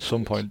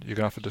some point you're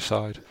gonna have to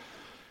decide: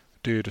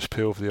 do you just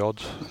pay over the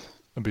odds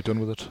and be done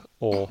with it,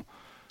 or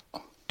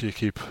do you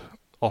keep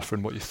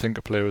offering what you think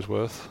a player is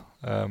worth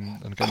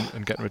and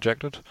getting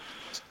rejected?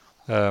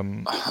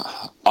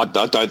 I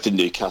don't think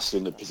Newcastle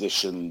are in a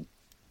position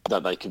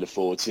that they can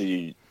afford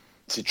to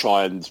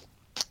try and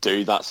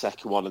do that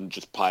second one and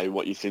just pay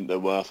what you think they're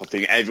worth. I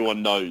think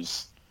everyone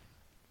knows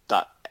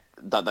that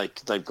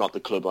they've got the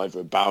club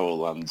over a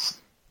barrel, and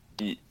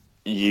I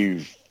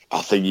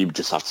think you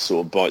just have to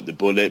sort of bite the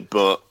bullet.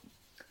 But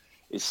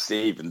it's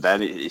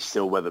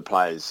still whether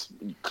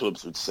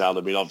clubs would sell.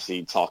 I mean,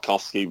 obviously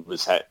Tarkowski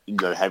was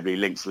heavily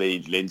linked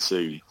leading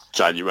into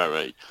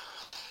January.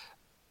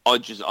 I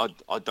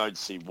don't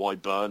see why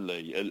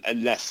Burnley,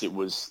 unless it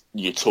was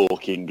you're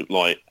talking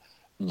like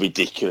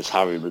ridiculous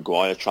Harry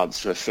Maguire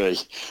transfer fee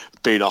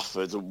being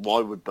offered. Why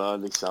would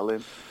Burnley sell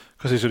him?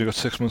 Because he's only got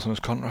 6 months on his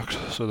contract,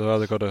 so they've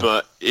either got to.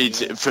 But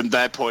from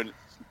their point,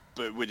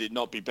 but would it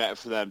not be better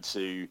for them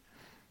to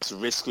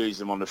risk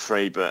losing him on a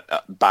free, but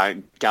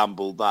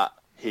gamble that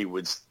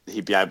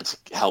he'd be able to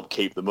help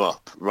keep them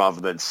up rather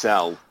than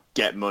sell,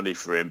 get money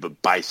for him,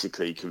 but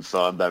basically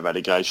confirm their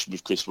relegation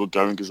with Chris Wood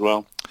going as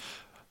well?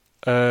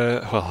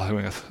 Well, I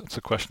mean, it's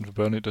a question for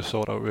Burnley to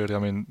sort out, really. I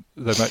mean,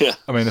 they might. Yeah.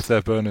 I mean, if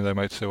they're Burnley, they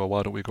might say, well,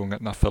 why don't we go and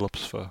get Nat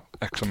Phillips for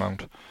X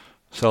amount,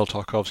 sell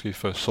Tarkowski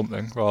for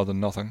something rather than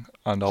nothing,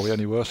 and are we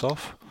any worse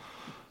off?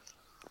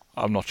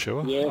 I'm not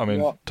sure. Yeah, I mean,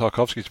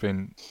 Tarkowski's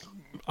been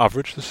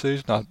average this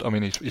season. I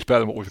mean, he's better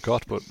than what we've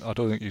got, but I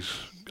don't think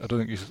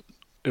he's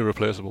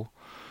irreplaceable.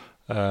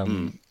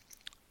 And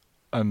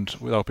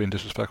without being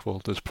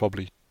disrespectful, there's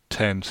probably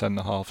 10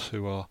 centre halves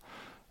who are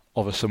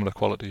of a similar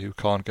quality who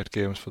can't get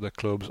games for their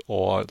clubs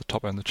or at the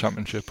top end of the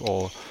Championship,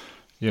 or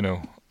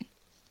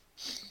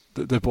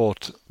they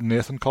bought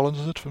Nathan Collins,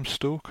 is it, from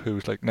Stoke,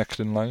 who's like next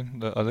in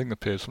line. I think they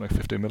paid something like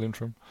 50 million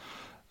for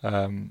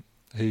him.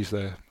 He's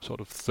their sort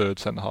of third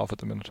centre half at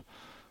the minute.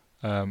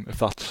 If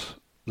that's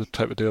the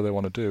type of deal they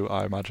want to do,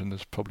 I imagine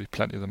there's probably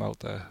plenty of them out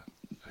there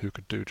who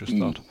could do just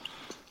that.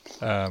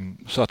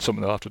 So that's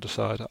something they'll have to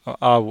decide.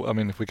 I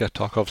mean, if we get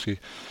Tark, obviously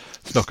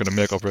it's not going to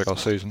make or break our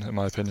season, in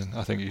my opinion.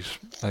 I think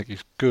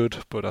he's good,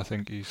 but I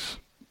think he's,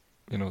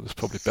 there's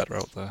probably better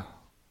out there.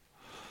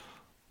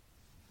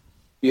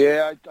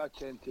 Yeah, I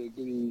tend to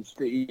agree.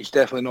 He's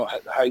definitely not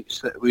hit the heights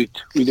that we'd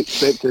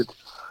expected.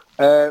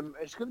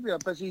 It's going to be a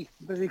busy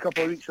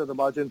couple of weeks, I'd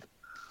imagine,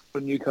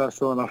 for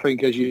Newcastle, and I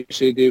think, as you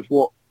say, Dave,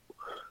 what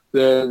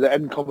the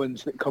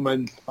incomings that come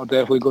in are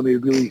definitely going to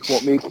really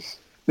what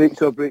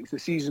makes or breaks the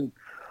season.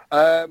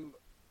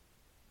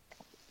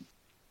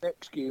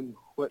 Next game,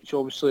 which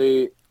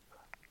obviously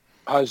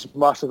has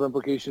massive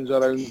implications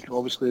around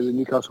obviously the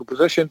Newcastle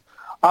position,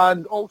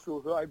 and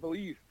also I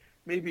believe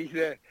maybe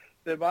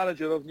the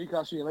manager of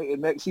Newcastle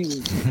United next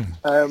season,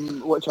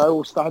 which I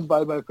will stand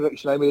by my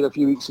prediction I made a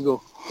few weeks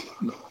ago.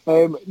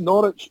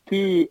 Norwich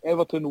 2,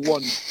 Everton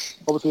 1.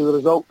 Obviously the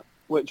result,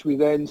 which we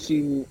then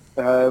seen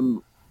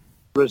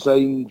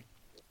resign.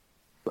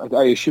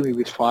 I assume he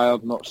was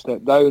fired, not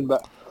stepped down,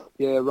 but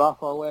yeah,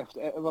 Rafa left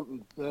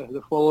Everton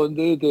the following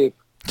day, Dave.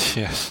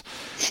 Yes.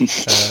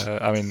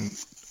 I mean,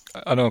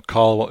 I know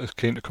Carl is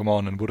keen to come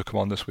on and would have come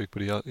on this week,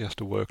 but he has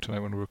to work tonight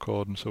when we're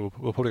recording, so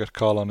we'll probably get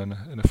Carl on in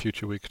a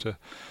future week to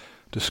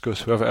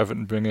discuss whoever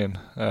Everton bring in.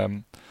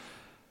 I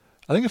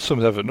think it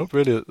sums Everton up,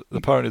 really.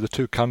 Apparently the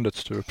two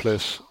candidates to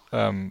replace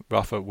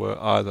Rafa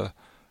were either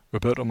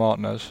Roberto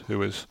Martinez,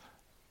 who is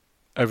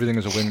everything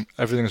is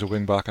a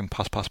wing back and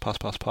pass,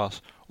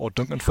 or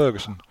Duncan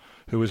Ferguson,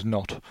 who is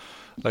not.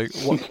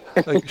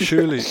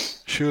 Surely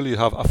you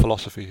have a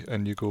philosophy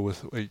and you go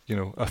with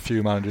a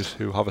few managers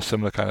who have a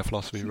similar kind of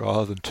philosophy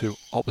rather than two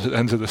opposite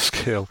ends of the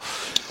scale.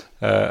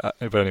 But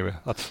anyway,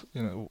 that's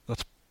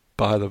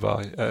by the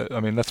by. I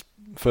mean, that's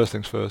first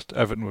things first.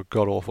 Everton were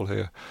god awful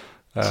here.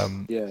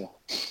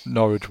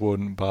 Norwich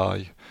won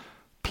by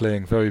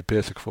playing very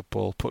basic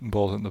football, putting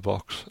balls in the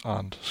box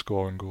and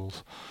scoring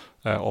goals,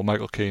 or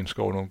Michael Keane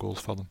scoring own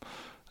goals for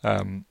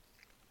them.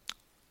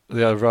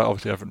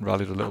 Obviously Everton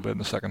rallied a little bit in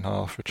the second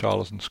half.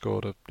 Richarlison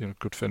scored a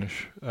good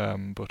finish,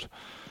 but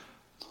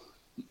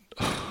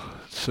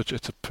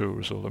it's a poor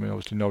result. I mean,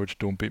 obviously Norwich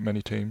don't beat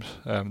many teams.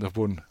 They've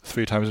won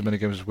 3 times as many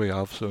games as we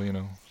have, so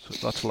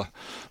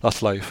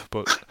that's life.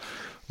 But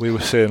we were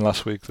saying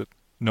last week that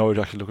Norwich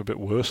actually look a bit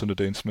worse under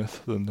Dean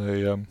Smith than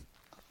they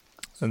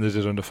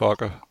did under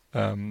Farker,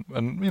 and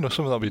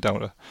some of that will be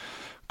down to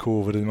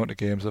COVID, the amount of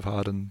games they've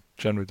had, and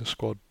generally the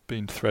squad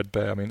being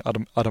threadbare. I mean,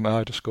 Adam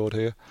Idah scored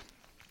here.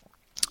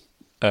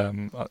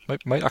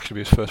 Might actually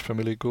be his first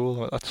Premier League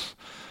goal.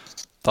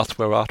 That's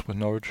where we're at with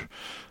Norwich,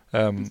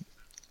 and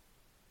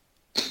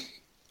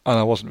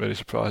I wasn't really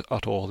surprised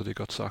at all that he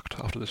got sacked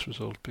after this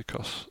result,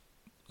 because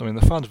I mean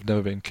the fans have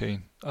never been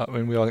keen. I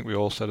mean I think we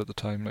all said at the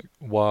time, like,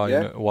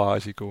 why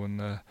is he going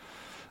there?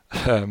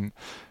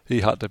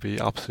 He had to be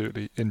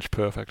absolutely inch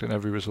perfect in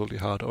every result he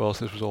had, or else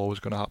this was always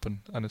going to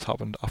happen, and it's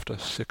happened after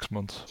 6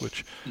 months,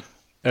 which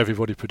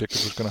everybody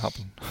predicted was going to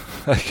happen.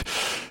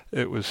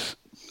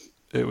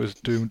 It was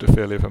doomed to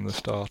failure from the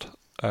start,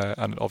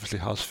 and it obviously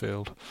has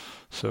failed.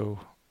 So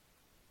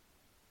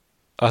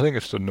I think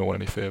it's done no one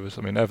any favours.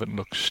 I mean, Everton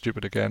looked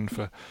stupid again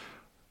for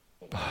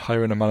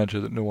hiring a manager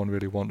that no one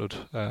really wanted,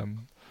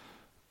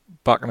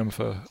 backing him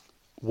for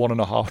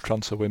 1.5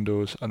 transfer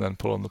windows, and then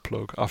pulling the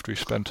plug after he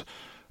spent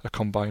a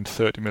combined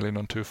 30 million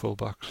on 2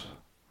 fullbacks.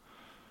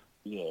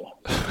 Yeah,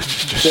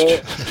 which is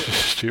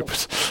just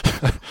stupid.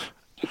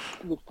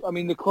 I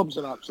mean, the club's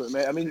an absolute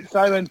mess. I mean,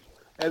 Simon,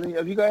 have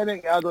you got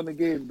anything to add on the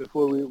game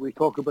before we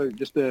talk about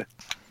just the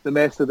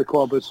mess of the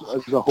club as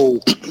a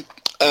whole?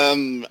 I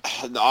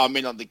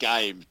mean, on the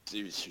game,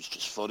 it was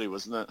just funny,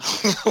 wasn't it?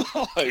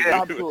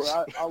 Yeah, absolutely.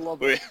 I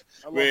love it.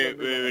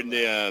 We're in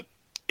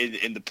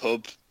the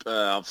pub,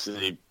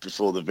 obviously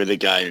before the Villa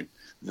game,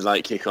 the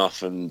late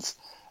kick-off, and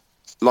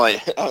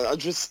like I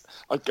just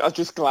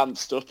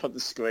glanced up at the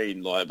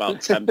screen like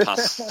about 10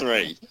 past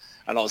 3,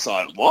 and I was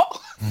like, "What?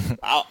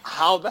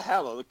 how the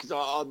hell?" Because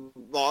on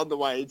the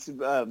way into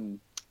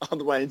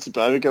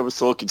Birmingham, I was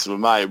talking to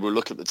my mate. We were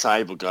looking at the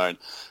table, going,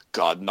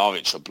 "God,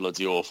 Norwich are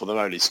bloody awful. They've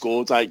only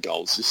scored 8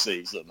 goals this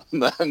season,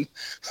 and then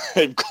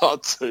they've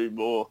got 2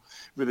 more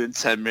within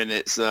 10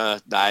 minutes."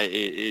 It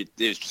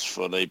was just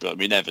funny, but I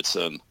mean,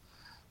 Everton,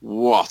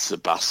 what a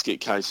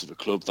basket case of a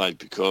club they've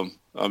become.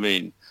 I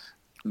mean,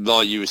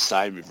 like you were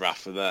saying with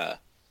Rafa there,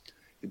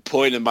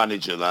 appoint a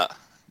manager that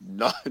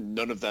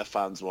none of their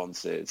fans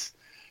wanted.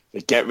 They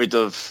get rid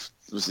of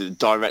the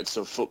director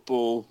of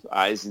football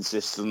at his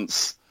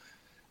insistence,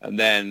 and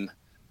then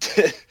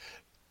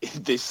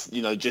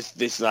just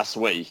this last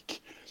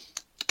week,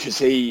 because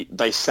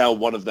they sell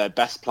one of their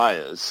best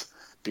players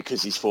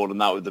because he's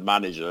fallen out with the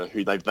manager,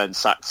 who they've then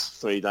sacked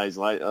 3 days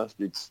later.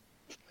 It's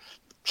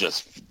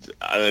just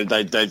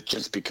they've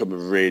just become a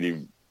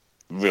really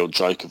real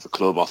joke of a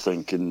club, I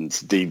think, and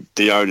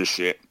the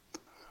ownership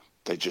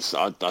they just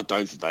I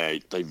don't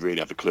think they really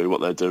have a clue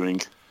what they're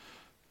doing.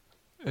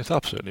 It's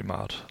absolutely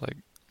mad. Like,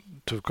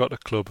 to have got a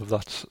club of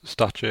that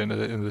stature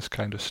in this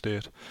kind of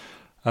state.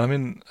 And I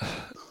mean,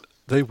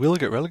 they will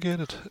get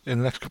relegated in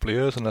the next couple of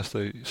years unless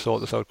they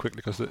sort this out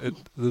quickly, because the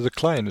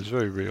decline is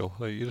very real.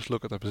 Like, you just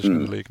look at their position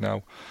in the league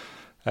now.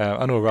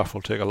 I know RAF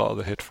will take a lot of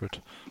the hit for it,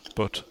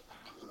 but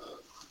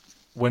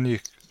when you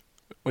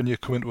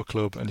come into a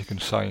club and you can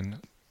sign,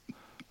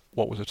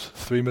 what was it,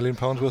 £3 million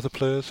worth of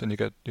players, and you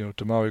get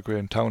Demarai Gray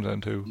and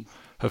Townsend, who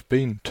have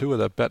been two of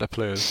their better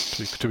players,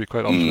 to be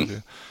quite honest with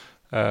you.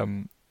 I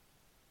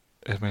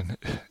mean,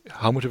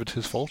 how much of it's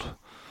his fault?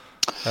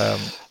 I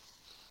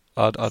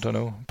don't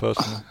know,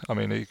 personally. I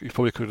mean, he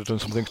probably could have done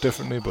some things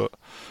differently, but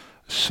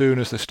as soon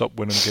as they stopped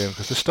winning games,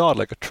 because they started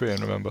like a train,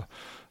 remember?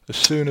 As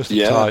soon as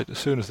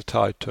the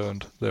tide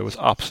turned, there was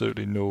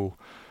absolutely no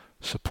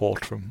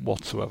support from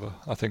whatsoever.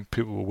 I think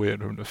people were waiting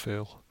for him to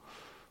fail.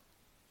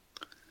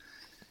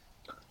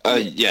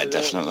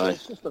 Definitely.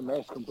 It's just a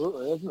mess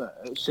completely, isn't it?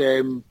 It's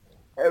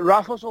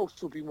Rafa's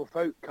also been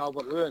without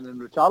Calvert-Lewin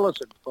and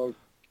Richarlison for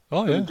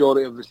the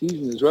majority of the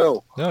season as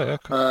well. Yeah.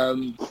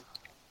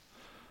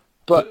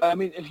 But I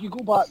mean, if you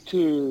go back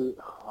to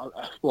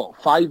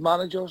 5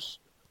 managers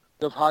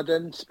they've had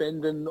in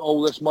spending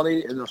all this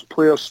money, and there's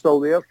players still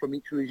there from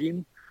each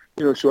regime.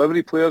 So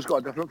every player's got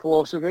a different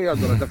philosophy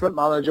under a different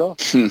manager.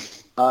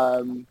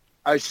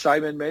 As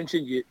Simon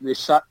mentioned, they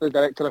sacked the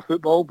director of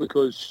football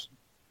because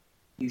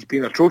he's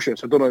been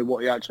atrocious. I don't know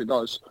what he actually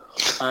does.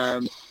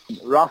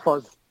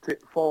 Rafa's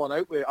fallen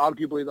out with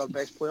arguably their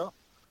best player,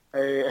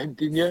 in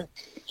Digne,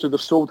 so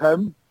they've sold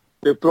him.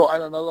 They've brought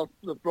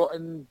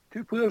in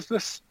 2 players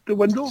the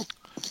window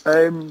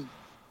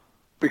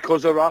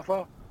because of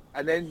Rafa,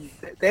 and then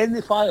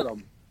they fire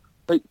him.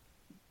 Like,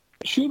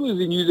 surely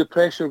they knew the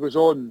pressure was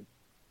on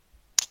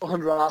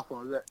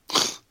Rafa,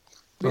 that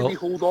maybe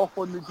hold off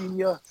on the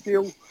Digne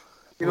deal,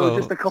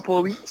 just a couple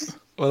of weeks.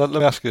 Well, let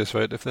me ask you this,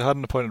 right? If they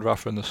hadn't appointed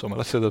Rafa in the summer,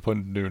 let's say they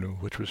appointed Nuno,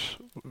 which was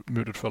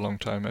mooted for a long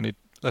time, and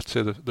let's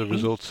say the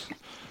results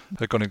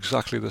had gone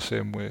exactly the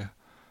same way,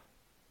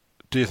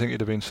 do you think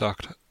he'd have been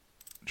sacked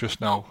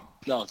just now?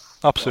 No.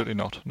 Absolutely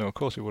not. No, of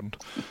course he wouldn't.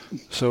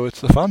 So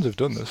it's the fans who've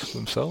done this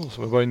themselves.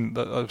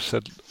 I've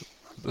said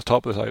at the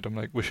top of this item,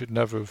 like, we should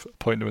never have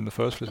appointed him in the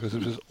first place, because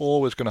this is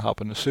always going to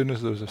happen. As soon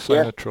as there's a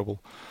sign of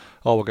trouble,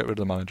 we'll get rid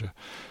of the manager.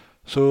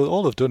 So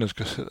all they've done is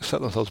just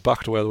set themselves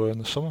back to where they were in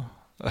the summer.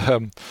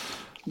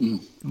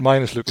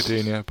 Minus Luka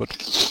Digne, but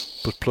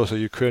plus a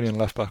Ukrainian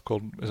left back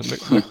called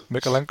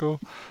Mikalenko,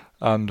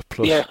 and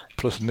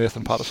plus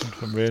Nathan Patterson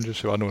from Rangers,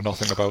 who I know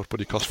nothing about,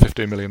 but he cost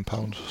 £15 million.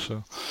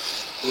 So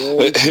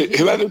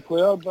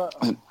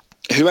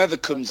whoever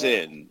comes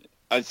in,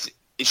 is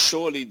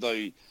surely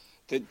though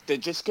they're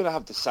just going to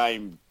have the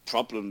same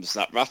problems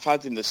that Raf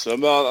had in the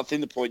summer. I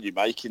think the point you're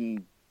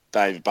making,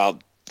 Dave,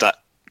 about that,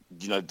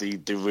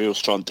 the real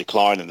strong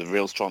decline and the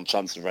real strong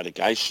chance of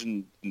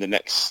relegation in the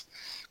next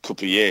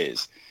couple of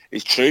years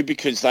is true,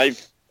 because I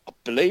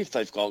believe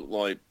they've got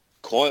like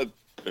quite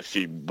a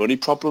few money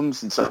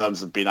problems in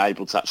terms of being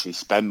able to actually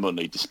spend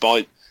money,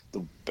 despite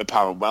the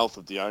apparent wealth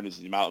of the owners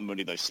and the amount of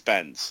money they've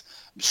spent.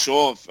 I'm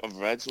sure I've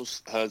read or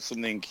heard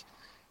something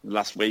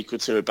last week or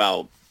two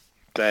about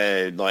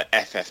their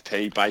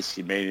FFP,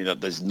 basically meaning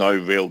that there's no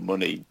real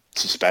money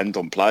to spend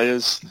on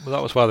players. Well,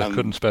 that was why they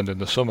couldn't spend in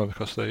the summer,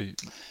 because they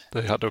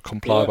had to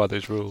comply by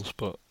these rules,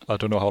 but I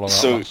don't know how long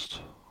that lasts.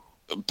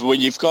 But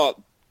when you've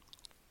got,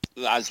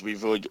 as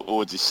we've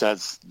already said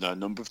a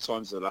number of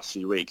times in the last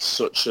few weeks,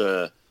 such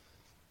an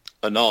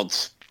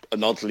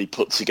oddly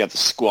put together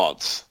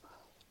squad,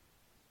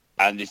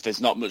 and if there's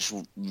not much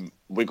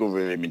wiggle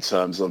room in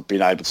terms of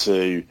being able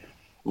to,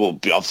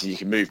 obviously you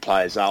can move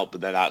players out,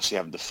 but then actually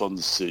having the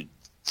funds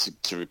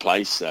to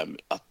replace them,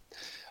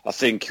 I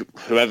think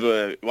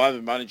whoever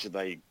manager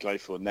they go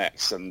for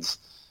next, and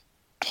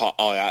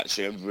I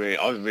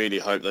really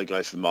hope they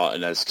go for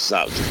Martinez, because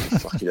that would just be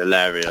fucking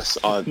hilarious.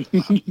 I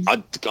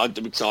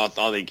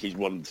think he's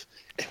one of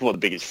the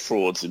biggest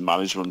frauds in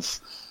management.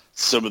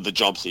 Some of the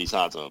jobs he's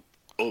had are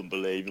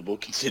unbelievable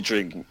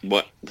considering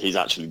what he's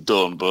actually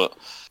done. But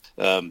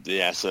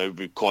so it'd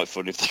be quite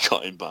fun if they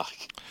got him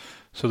back.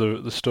 So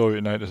the story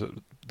tonight is that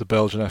the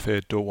Belgian FA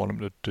don't want him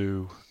to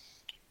do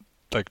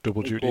like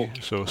double duty,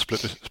 so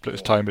split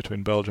his time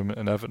between Belgium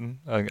and Everton.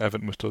 I think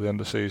Everton was till the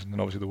end of the season, and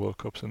obviously the World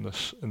Cup's in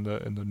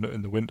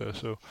the winter,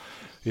 so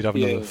he'd have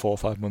another 4 or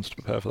 5 months to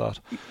prepare for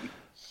that.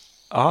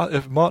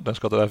 If Martinez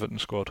got the Everton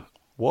squad,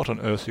 what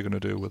on earth are you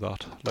going to do with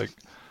that? Like,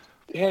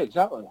 yeah,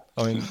 exactly.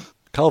 I mean,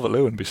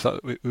 Calvert-Lewin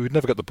we'd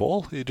never get the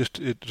ball. It'd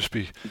just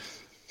be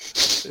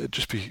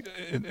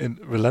in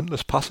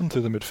relentless passing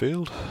through the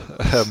midfield.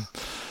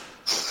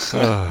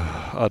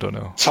 I don't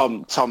know.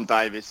 Tom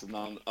Davis and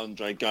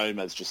Andre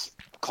Gomez just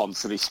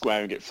constantly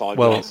squaring it 5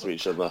 minutes to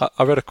each other.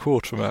 I read a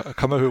quote from I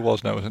can't remember who it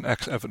was now. It was an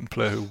ex-Everton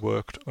player who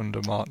worked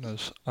under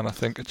Martinez, and I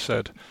think it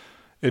said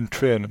in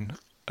training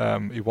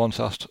he once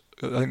asked,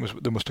 I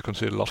think they must have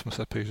conceded a lot from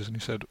set pieces, and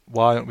he said,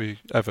 "Why aren't we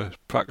ever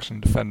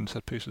practicing defending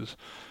set pieces?"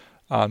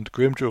 And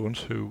Graham Jones,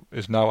 who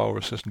is now our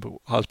assistant but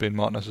has been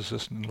Martinez's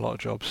assistant in a lot of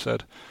jobs,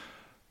 said,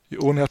 you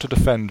only have to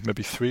defend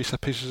maybe 3 set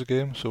pieces a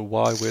game, so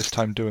why waste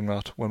time doing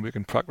that when we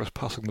can practice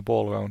passing the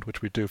ball around,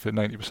 which we do for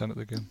 90% of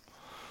the game?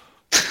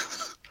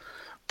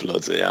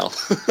 Bloody hell.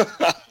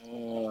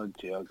 Oh,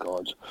 dear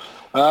God.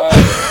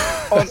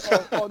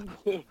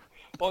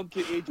 On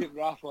to Agent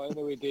Rafa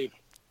anyway, Dave.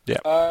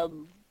 Yeah.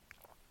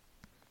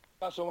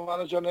 That's our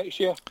manager next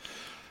year.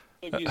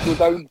 If you go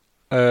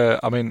down.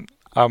 I mean,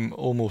 I'm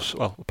almost...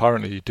 Well,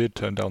 apparently he did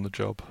turn down the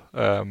job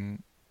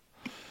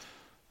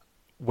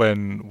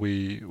when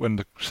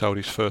the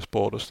Saudis first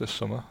bought us this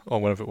summer,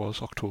 or whenever it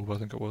was, October I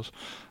think it was,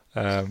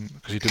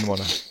 because he didn't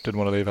want to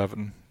leave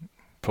Everton.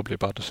 Probably a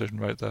bad decision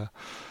right there.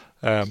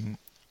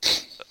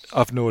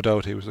 I've no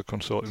doubt he was the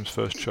consortium's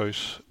first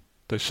choice.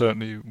 They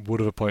certainly would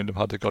have appointed him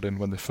had they got in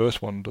when they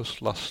first wanted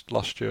us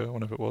last year,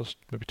 whenever it was,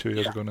 maybe 2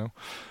 years ago now.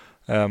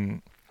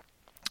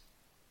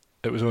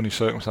 It was only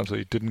circumstance that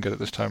he didn't get it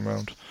this time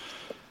round.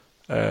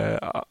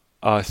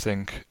 I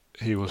think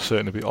he will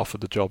certainly be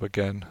offered the job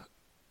again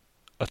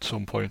at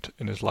some point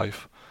in his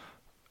life.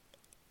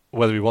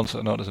 Whether he wants it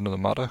or not is another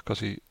matter,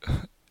 because he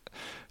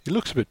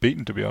looks a bit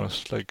beaten, to be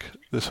honest. Like,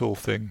 this whole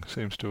thing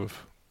seems to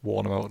have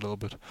worn him out a little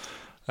bit.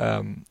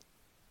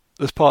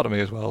 There's part of me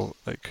as well,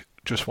 like,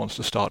 just wants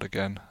to start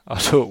again. I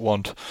don't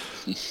want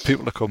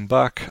people to come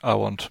back. I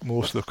want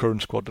most of the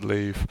current squad to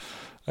leave.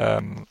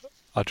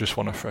 I just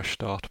want a fresh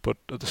start. But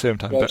at the same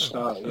time,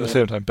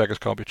 beggars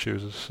can't be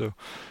choosers. So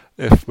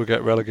if we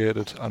get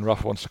relegated and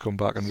Rafa wants to come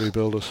back and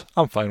rebuild us,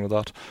 I'm fine with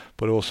that.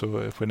 But also,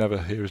 if we never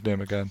hear his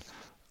name again,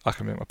 I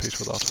can make my peace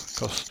with that.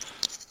 Because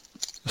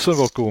there's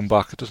something about going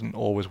back, it doesn't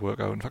always work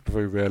out. In fact, it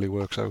very rarely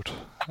works out.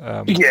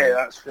 Yeah,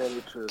 that's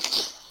very true.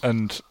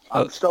 And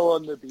I'm still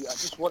on the beat. I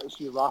just want to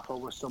see Rafa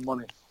with some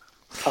money.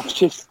 I've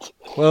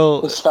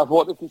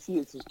wanted to see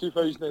it since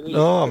 2008.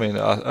 No, I mean,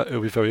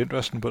 it'll be very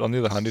interesting. But on the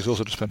other hand, he's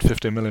also just spent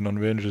 50 million on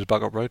Rangers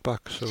backup right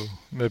back. So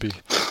maybe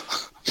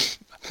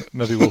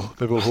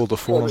we'll hold the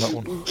phone on that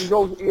one.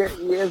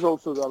 He is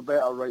also a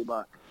better right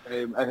back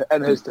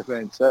in his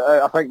defence.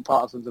 I think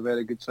Patterson's a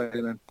very good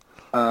signing.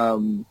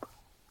 I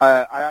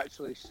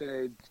actually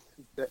said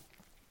that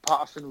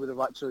Patterson would have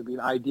actually been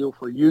ideal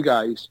for you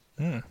guys.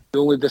 The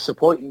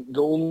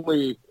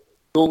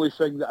only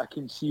thing that I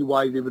can see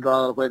why they would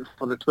rather went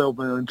for the 12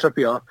 million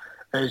Trippier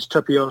is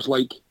Trippier's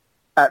like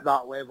at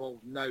that level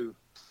now,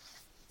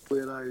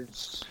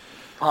 whereas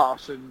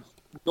Patterson's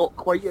not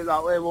quite at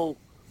that level,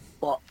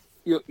 but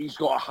he's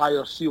got a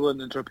higher ceiling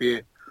than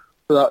Trippier.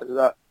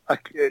 So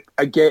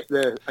I get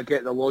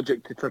the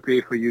logic to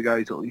Trippier for you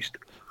guys at least.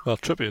 Well,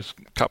 Trippier's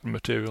captain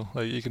material.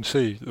 Like, you can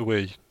see the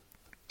way he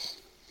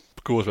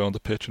goes around the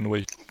pitch and the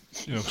way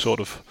he,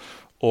 sort of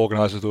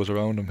organises those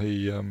around him.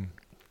 He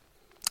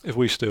if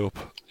we stay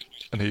up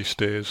and he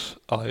stays,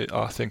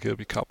 I think he'll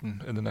be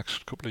captain in the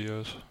next couple of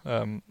years,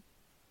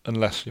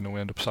 unless we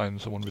end up signing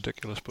someone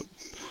ridiculous. But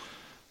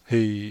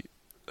he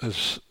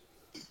has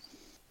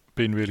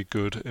been really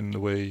good in the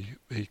way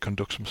he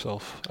conducts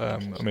himself. I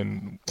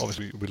mean,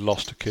 obviously we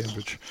lost to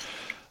Cambridge,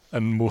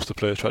 and most of the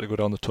players tried to go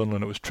down the tunnel,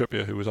 and it was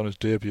Trippier who was on his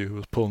debut who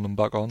was pulling them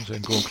back on,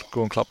 saying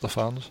go and clap the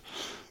fans,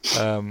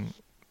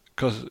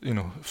 because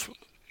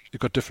you've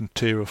got different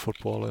tier of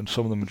footballer, and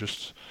some of them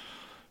just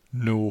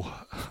know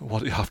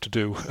what you have to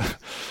do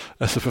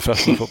as a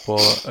professional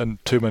footballer, and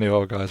too many of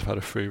our guys have had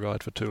a free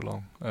ride for too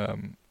long,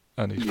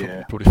 and he's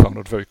probably found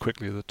out very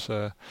quickly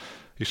that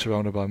he's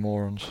surrounded by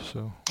morons.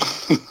 So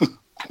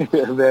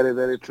very,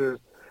 very true.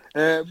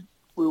 We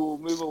will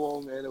move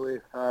along anyway.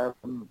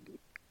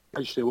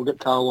 Actually, we'll get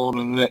Carl on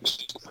in the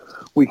next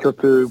week or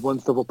two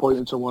once they've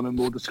appointed someone, and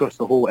we'll discuss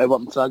the whole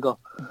Everton saga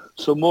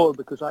some more,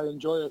 because I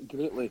enjoy it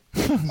greatly.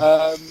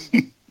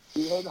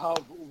 We then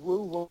have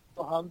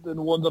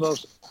Wolverhampton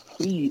Wanderers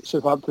 3,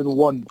 Southampton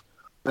 1.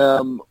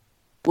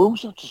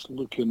 Wolves are just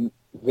looking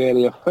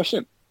very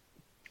efficient.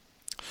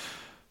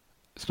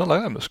 It's not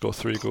like them to score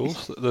 3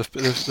 goals. They've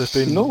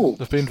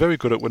been very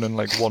good at winning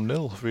like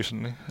 1-0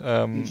 recently.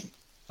 I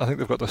think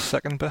they've got the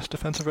second best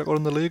defensive record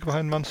in the league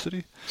behind Man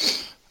City.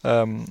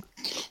 I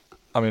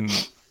mean,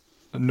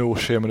 no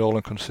shame at all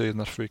in conceding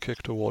that free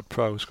kick to Ward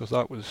Prowse, because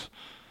that was.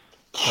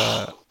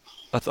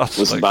 That's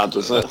wasn't bad,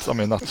 was it? I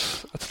mean,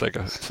 it's like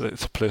it's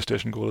a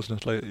PlayStation goal,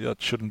 isn't it? Like,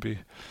 that shouldn't be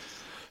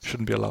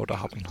allowed to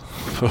happen.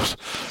 But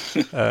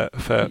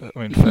fair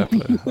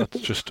play.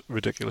 That's just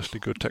ridiculously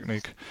good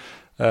technique.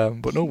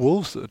 But no,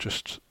 Wolves are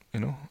just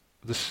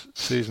this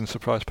season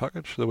surprise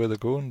package. The way they're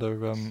going,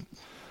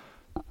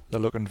 they're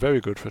looking very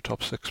good for a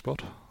top 6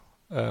 spot.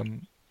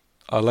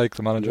 I like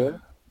the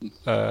manager.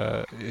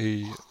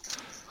 He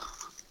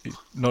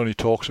not only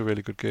talks a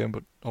really good game,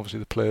 but obviously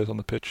the players on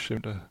the pitch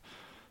seem to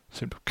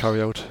carry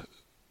out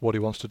what he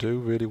wants to do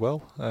really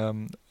well.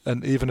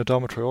 And even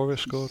Adama Traore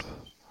scored.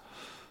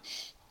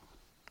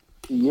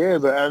 Yeah,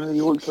 but he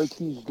looks like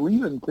he's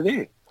leaving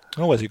today.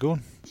 Oh, where's he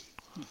going?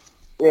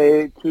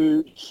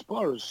 To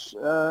Spurs.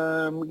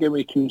 Give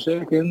me 2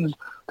 seconds.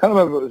 Can't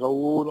remember if it was a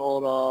loan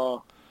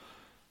or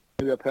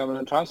maybe a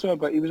permanent transfer,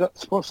 but he was at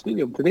Spurs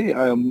Stadium today.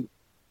 I'm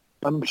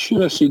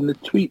sure I've seen the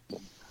tweet.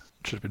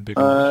 Should have been big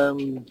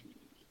news.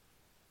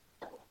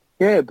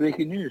 Yeah,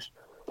 breaking news.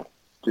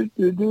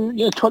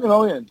 Yeah, 20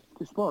 million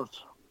to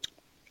Spurs.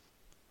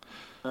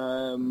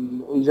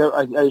 He's out,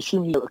 I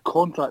assume he's out of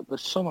contract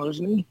this summer,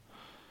 isn't he?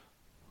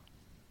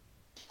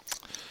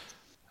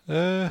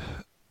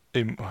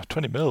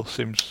 20 mil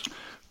seems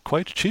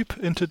quite cheap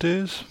in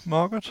today's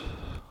market.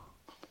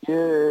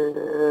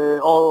 Yeah.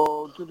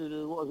 Oh,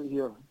 what is it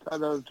here? I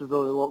know it's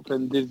really locked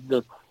in.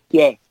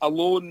 Yeah, a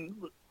loan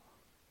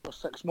for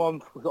 6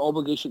 months with the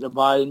obligation to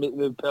buy and make the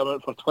move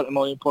permanent for 20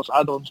 million plus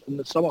add-ons in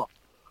the summer.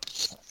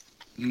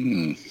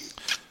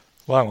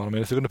 Wow, I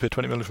mean, if they're going to pay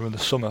 20 million for him in the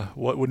summer,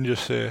 wouldn't you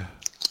just say,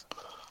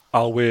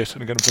 I'll wait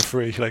and get him for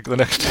free like the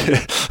next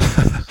day?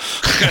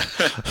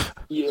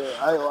 Yeah,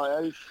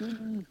 I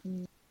assume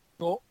he's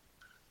not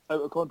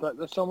out of contract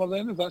this summer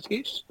then, if that's the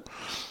case.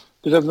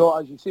 Because if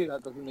not, as you say,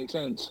 that doesn't make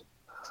sense.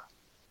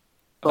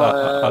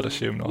 But, I'd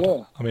assume not.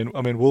 Yeah. I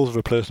mean, Wolves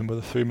replaced him with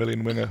a 3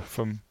 million winger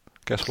from,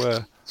 guess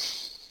where?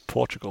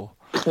 Portugal.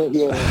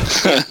 Yeah.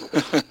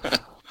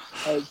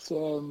 It's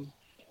do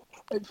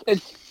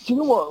you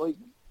know what? Like,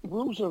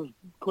 Wolves are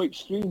quite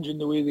strange in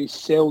the way they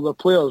sell their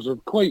players. They're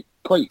quite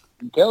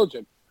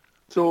intelligent.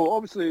 So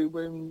obviously,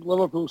 when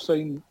Liverpool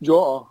signed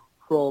Jota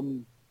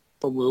from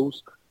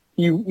Wolves,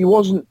 he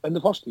wasn't in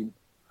the first team.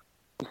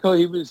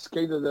 He was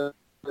kind of the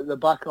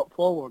backup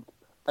forward,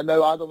 and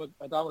now Adama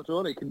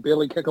Traore can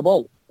barely kick a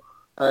ball.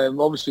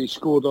 Obviously, he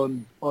scored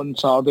on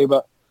Saturday,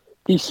 but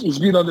he's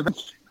been on the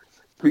bench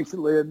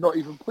recently and not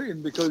even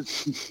playing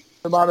because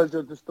the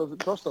manager just doesn't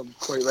trust him,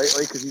 quite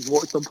rightly, because he's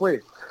watched him play.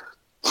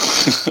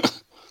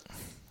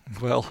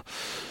 Well,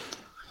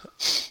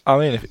 I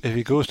mean, if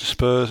he goes to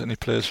Spurs and he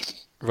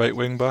plays right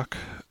wing back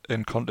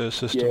in Conte's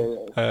system,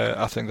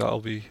 I think that'll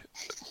be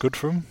good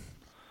for him.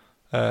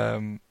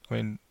 I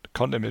mean,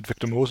 Conte made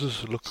Victor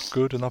Moses look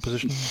good in that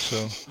position,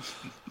 so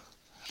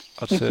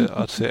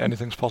I'd say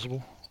anything's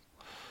possible.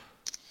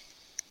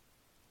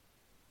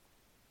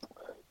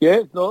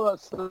 Yeah, no,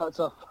 that's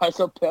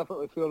a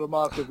perfectly fair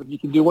remark. If you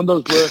can do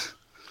wonders with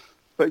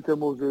Victor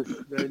Moses,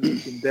 then you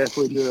can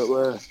definitely do it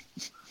with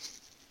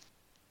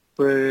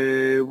I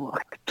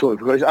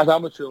totally forgot.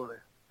 Adama Traore.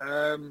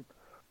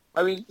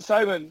 I mean,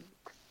 Simon,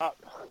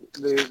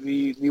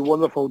 the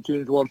wonderful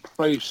James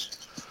Ward-Prowse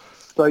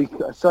strike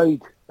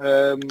aside,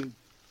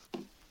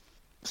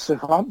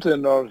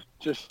 Southampton are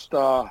just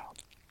a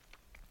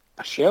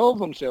shell of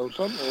themselves,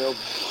 aren't they? Of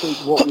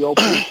what we all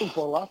paid them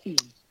for last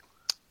season.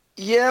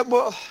 Yeah,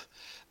 well,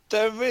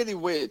 they're a really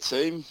weird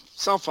team,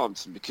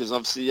 Southampton, because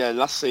obviously,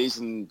 last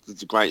season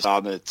was a great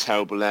start and a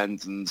terrible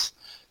end, and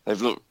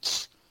they've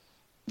looked...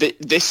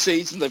 This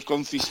season, they've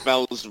gone through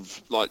spells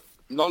of, like,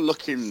 not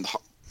looking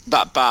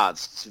that bad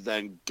to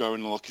then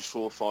going on, like, a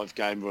 4 or 5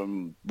 game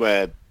run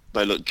where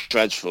they look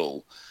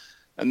dreadful.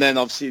 And then,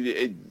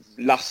 obviously,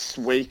 last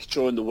week,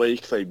 during the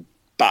week, they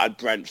battered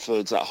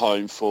Brentford at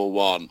home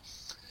 4-1.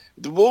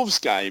 The Wolves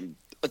game,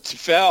 to be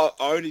fair, I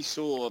only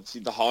saw,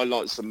 obviously, the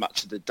highlights of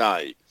Match of the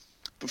Day.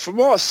 But from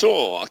what I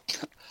saw, I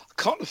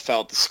kind of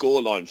felt the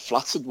scoreline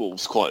flattered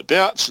Wolves quite a bit,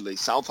 actually.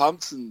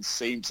 Southampton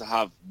seemed to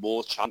have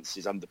more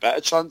chances and the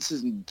better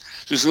chances. And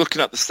just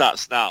looking at the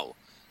stats now,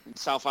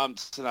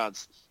 Southampton had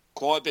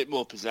quite a bit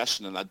more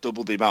possession and had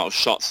double the amount of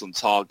shots on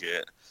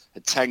target,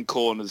 had 10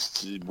 corners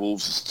to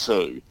Wolves'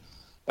 2.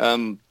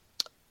 I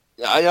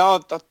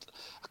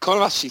kind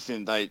of actually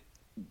think they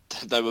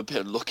were a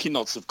bit lucky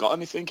not to have got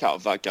anything out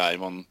of that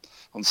game on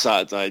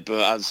Saturday.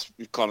 But as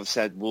we've kind of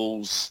said,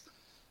 Wolves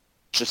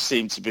just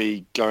seem to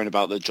be going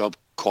about their job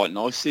quite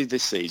nicely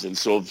this season,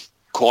 sort of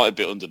quite a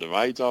bit under the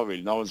radar,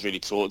 really. No one's really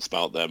talked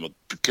about them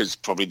because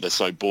probably they're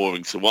so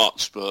boring to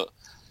watch, but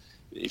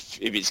if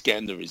it's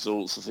getting the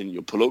results, I think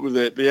you'll pull up with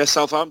it. But yeah,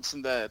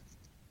 Southampton, they're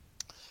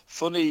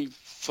funny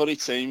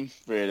team,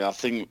 really. I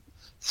think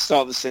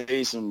start of the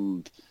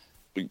season,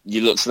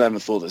 you look to them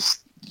and thought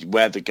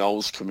where the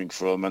goal's coming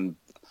from, and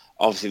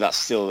obviously that's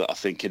still, I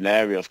think, an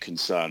area of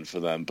concern for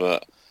them,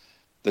 but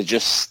they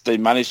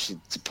managed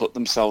to put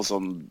themselves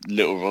on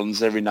little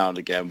runs every now and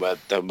again where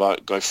they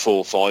might go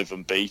 4-5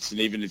 unbeaten.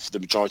 Even if the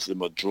majority of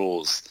them are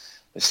draws,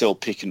 they're still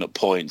picking up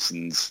points.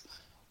 And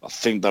I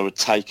think they were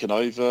taken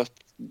over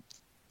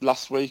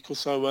last week or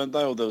so, weren't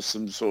they? Or there was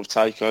some sort of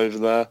takeover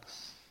there.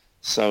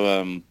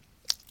 So,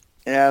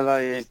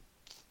 they're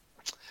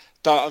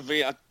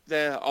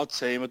our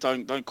team. I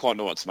don't quite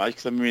know what to make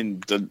of them. I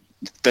mean,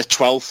 they're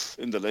 12th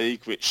in the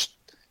league, which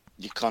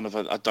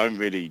I don't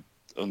really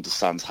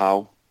understand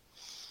how.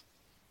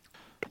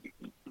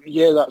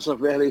 Yeah, that's a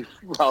very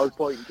valid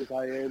point because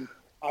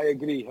I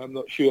agree. I'm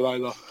not sure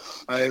either.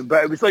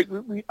 But it was like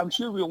I'm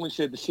sure we only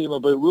said the same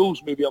about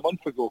Wolves maybe a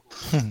month ago.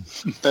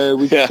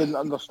 We just didn't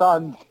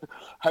understand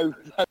how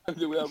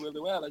they were where they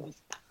were.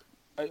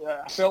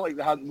 I felt like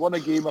they hadn't won a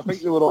game. I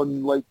think they were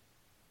on like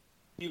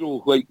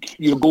zero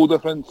goal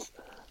difference.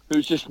 It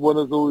was just one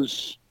of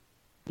those.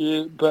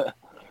 Yeah, but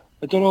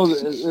I don't know.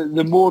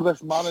 The more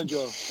this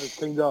manager has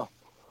kind of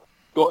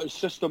got his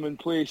system in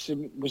place,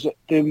 and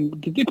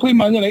did they play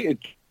Man United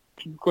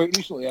quite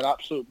recently? An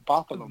absolute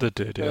bath on them. They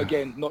did, yeah.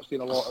 Again, not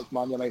seeing a lot of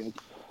Man United.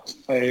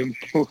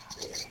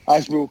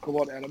 as we'll come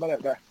on to in a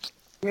minute. But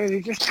yeah,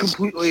 they just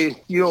completely,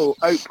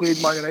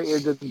 outplayed Man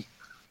United, and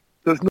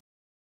there's no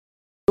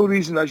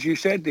reason, as you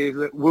said, Dave,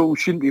 that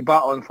Wolves shouldn't be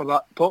battling for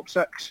that top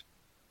six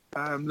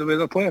the way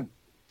they're playing.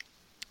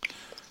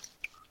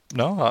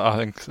 No, I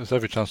think there's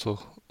every chance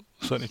they'll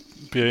certainly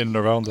be in and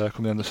around there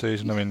come the end of the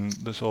season. I mean,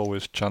 there's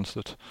always a chance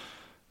that,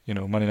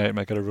 Man United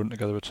may get a run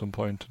together at some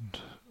point, and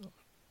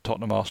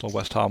Tottenham, Arsenal,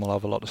 West Ham will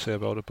have a lot to say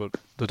about it, but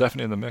they're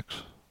definitely in the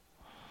mix.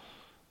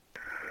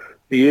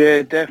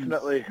 Yeah,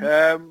 definitely.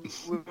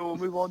 We'll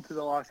move on to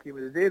the last game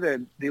of the day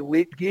then, the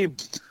late game.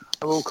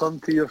 And we'll come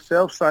to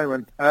yourself,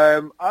 Simon.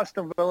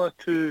 Aston Villa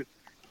 2,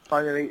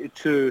 Man United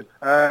 2.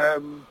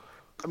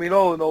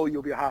 All in all,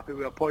 you'll be happy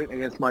with a point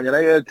against Man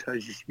United.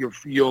 As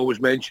you always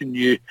mention,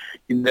 you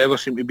never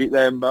seem to beat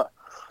them, but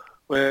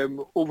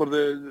over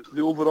the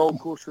overall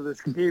course of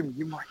this game,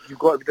 you've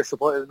got to be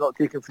disappointed in not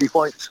taking 3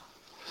 points.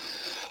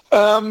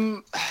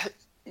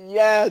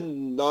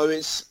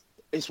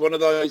 It's one of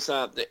those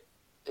that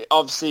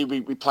obviously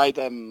we played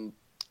them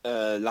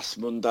last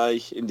Monday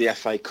in the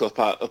FA Cup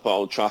up at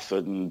Old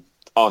Trafford, and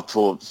I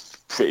thought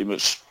pretty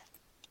much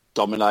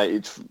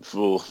dominated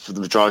for the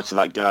majority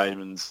of that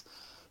game, and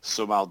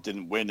somehow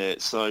didn't win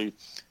it. So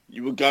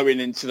you were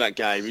going into that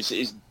game.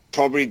 It's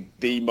probably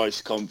the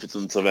most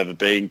confident I've ever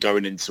been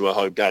going into a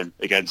home game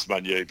against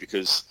Man U,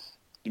 because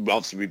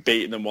obviously we've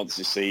beaten them once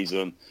this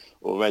season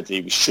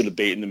already. We should have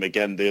beaten them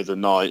again the other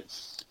night.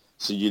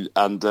 So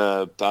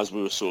as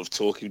we were sort of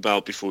talking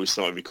about before we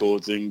started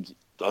recording,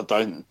 I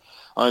don't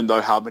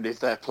know how many of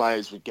their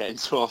players would get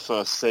into our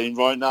first team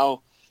right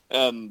now.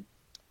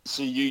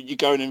 So you're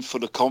going in for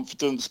the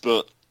confidence,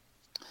 but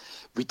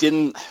we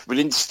didn't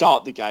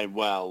start the game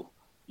well.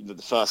 The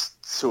first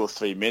 2 or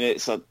 3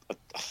 minutes, I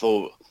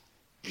thought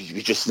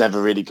we just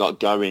never really got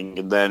going,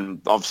 and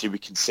then obviously we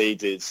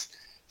conceded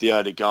the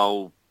early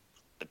goal.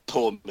 A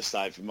poor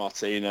mistake from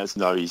Martinez.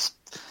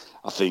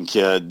 I think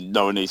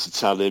no one needs to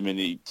tell him, and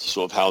he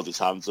sort of held his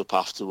hands up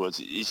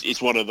afterwards.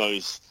 It's one of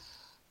those.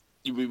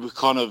 Me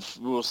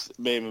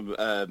and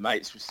my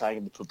mates were saying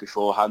in the pub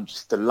beforehand,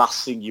 just the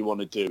last thing you want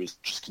to do is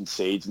just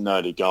concede an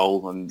early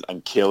goal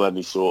and kill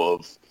any sort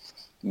of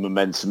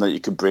momentum that you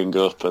could bring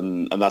up,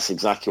 and that's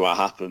exactly what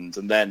happened.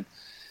 And then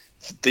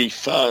the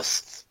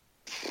first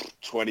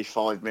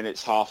 25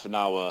 minutes, half an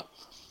hour,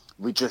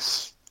 we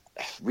just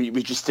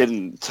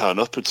didn't turn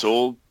up at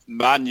all.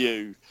 Man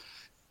U,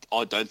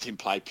 I don't think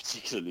played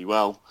particularly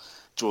well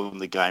during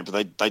the game,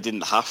 but they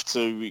didn't have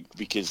to,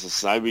 because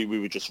as I say, we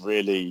were just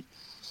really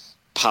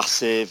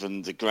passive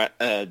and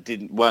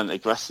weren't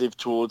aggressive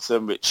towards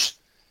them, which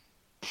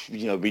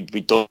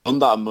we'd done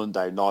that on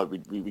Monday night.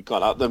 We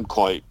got at them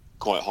quite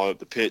high up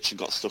the pitch and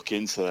got stuck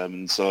into them,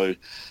 and so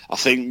I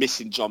think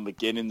missing John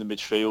McGinn in the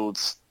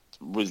midfield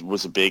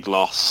was a big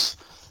loss.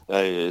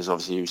 As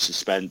obviously he was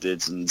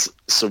suspended, and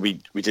so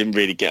we didn't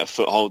really get a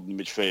foothold in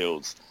the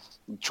midfield.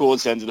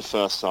 Towards the end of the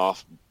first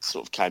half,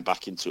 sort of came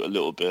back into it a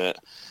little bit.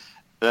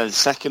 The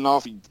second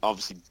half, I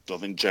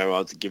think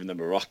Gerrard had given them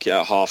a rocket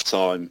at half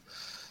time,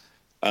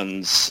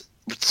 and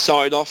we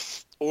started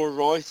off all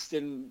right,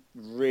 didn't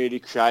really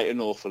create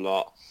an awful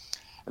lot.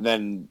 And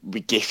then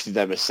we gifted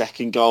them a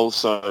second goal.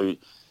 So,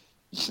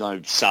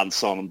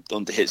 Sanson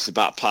hits the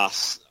back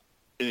pass.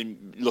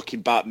 And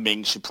looking back,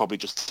 Mings should probably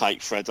just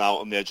take Fred out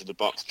on the edge of the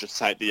box, just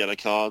take the yellow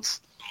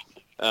cards.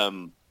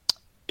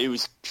 It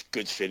was a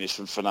good finish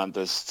from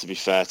Fernandes, to be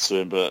fair to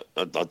him, but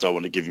I don't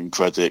want to give him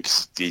credit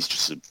 'cause he's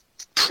just a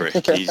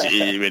prick. He's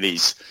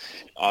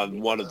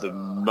one of the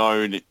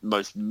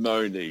most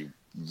moany,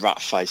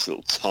 rat-faced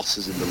little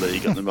tossers in the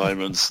league at the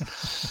moment.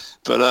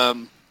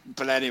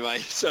 But anyway,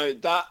 so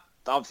that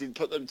obviously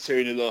put them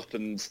 2-0 up,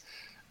 and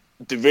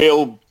the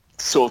real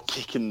sort of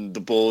kicking the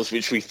balls,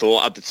 which we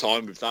thought at the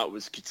time with that,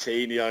 was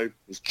Coutinho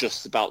was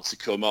just about to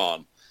come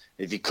on.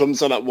 If he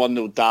comes on at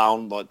 1-0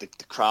 down, like the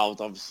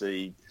crowd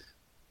obviously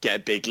get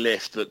a big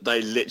lift, but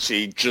they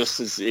literally, just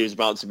as he was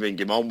about to bring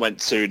him on, went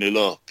 2-0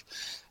 up.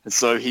 And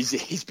so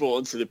he's brought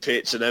onto the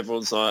pitch, and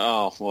everyone's like,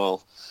 oh,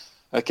 well,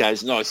 okay,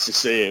 it's nice to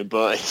see him,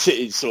 but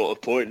it's sort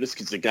of pointless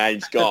because the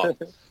game's gone.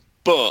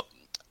 But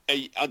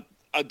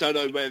I don't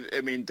know where,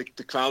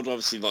 the crowd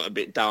obviously like a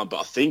bit down,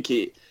 but I think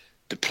the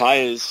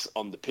players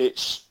on the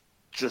pitch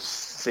just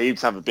seemed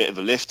to have a bit of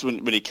a lift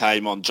when he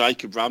came on.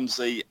 Jacob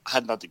Ramsey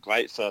hadn't had a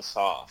great first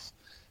half,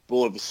 but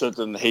all of a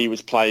sudden he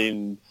was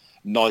playing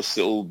nice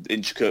little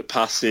intricate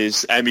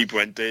passes. Emi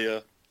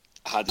Buendia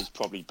had his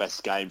probably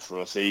best game for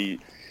us. He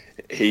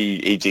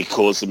did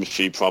cause them a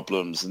few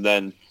problems, and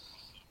then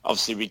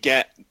obviously we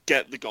get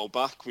the goal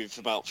back with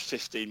about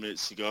 15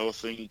 minutes to go, I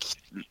think.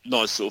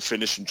 Nice little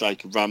finish from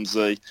Jacob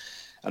Ramsey,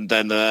 and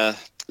then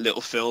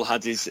little Phil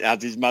had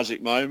his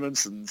magic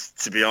moments. And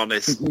to be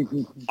honest,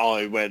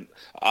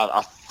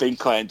 I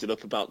think I ended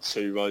up about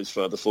 2 rows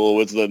further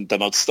forward than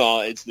I'd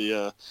started.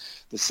 The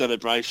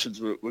celebrations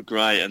were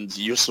great, and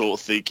you're sort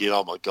of thinking,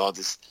 oh my God,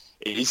 is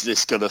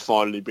this going to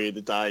finally be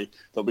the day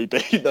that we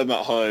beat them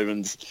at home?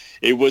 And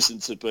it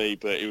wasn't to be,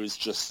 but it was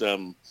just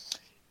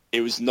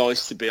it was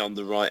nice to be on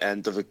the right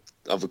end of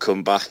a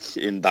comeback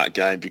in that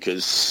game,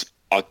 because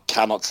I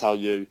cannot tell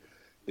you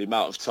the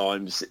amount of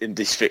times in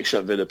this fixture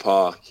at Villa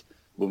Park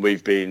when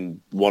we've been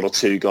 1 or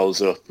 2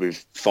 goals up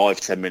with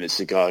 5-10 minutes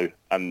to go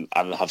and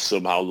have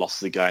somehow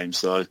lost the game.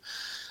 So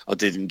I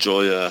did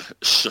enjoy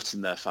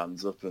shutting their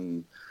fans up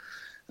and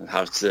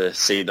have to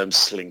see them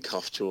slink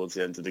off towards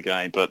the end of the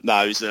game. But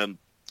no, it was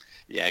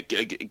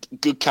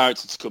good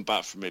character to come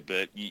back from it.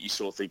 But you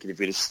sort of thinking if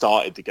we'd have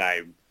started the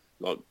game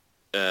like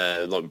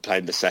we played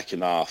in the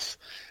second half,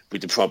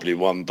 we'd have probably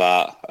won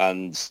that.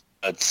 And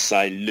I'd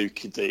say Luke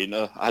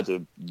Cadena had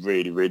a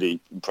really, really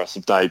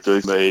impressive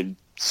debut. I mean,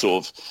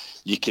 sort of,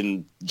 you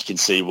can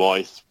see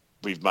why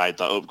we've made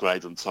that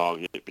upgrade on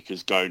target,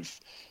 because going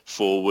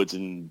forward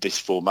in this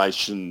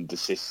formation, the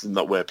system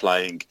that we're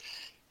playing,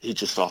 he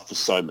just offers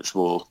so much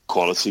more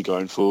quality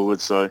going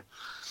forward. So,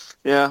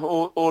 yeah,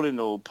 all in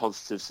all,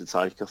 positives to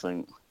take, I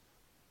think,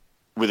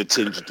 with a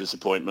tinge of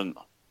disappointment.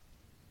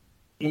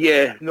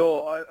 Yeah,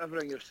 no,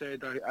 everything you've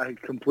said, I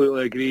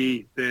completely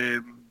agree.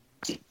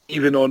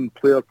 Even on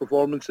player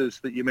performances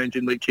that you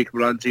mentioned, like Jacob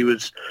Ramsey,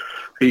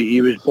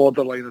 he was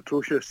borderline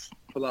atrocious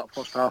for that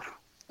first half.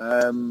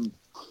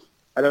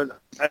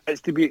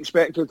 It's to be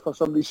expected for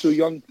somebody so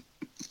young.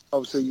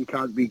 Obviously, you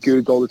can't be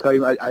good all the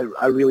time.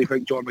 I really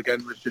think John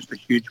McGinn was just a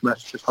huge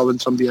miss, just having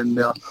somebody in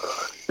there.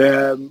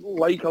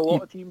 Like a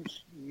lot of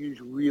teams, you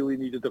really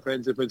need a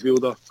defensive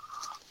midfielder.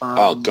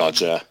 Oh, God,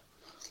 yeah.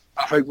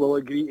 I think we'll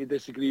agree to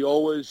disagree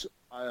always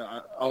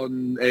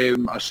on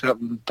a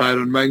certain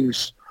Tyrone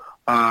Mings.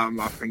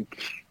 I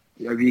think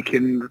if you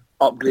can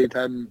upgrade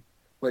him,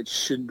 which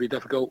shouldn't be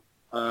difficult,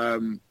 I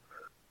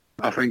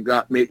think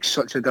that makes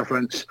such a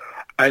difference.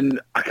 And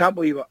I can't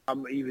believe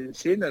I'm even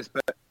saying this,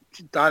 but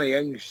Danny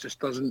Ings just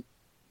doesn't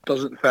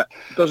fit.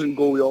 Doesn't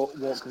go with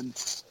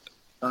Watkins.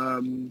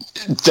 It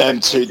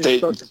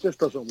just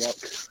doesn't work.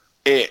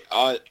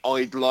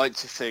 I'd like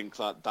to think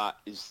that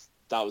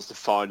was the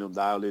final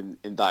nail in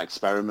that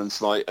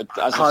experiment. Like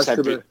as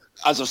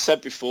I've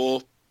said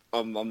before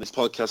on this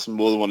podcast on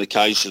more than one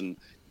occasion,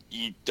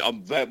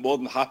 I'm more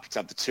than happy to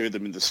have the two of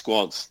them in the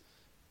squads,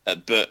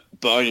 but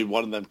only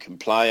one of them can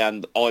play.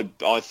 And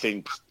I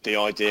think the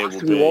idea will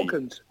be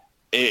Watkins.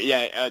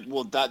 I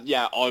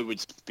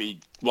would be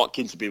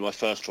Watkins would be my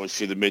first choice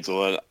through the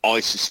middle, and I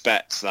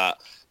suspect that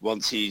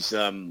once he's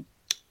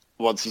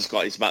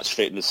got his match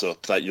fitness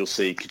up, that you'll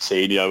see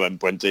Coutinho and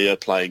Buendia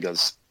playing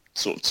as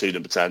sort of 2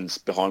 number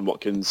 10s behind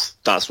Watkins.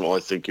 That's what I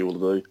think he will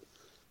do.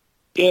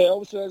 Yeah,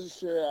 obviously, as I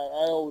say,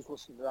 I always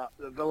listen to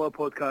the Villa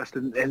podcast,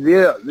 and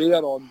they're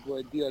on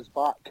Buendia's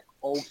back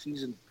all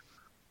season.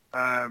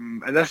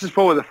 And this is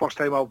probably the first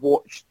time I've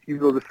watched,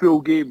 the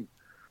full game.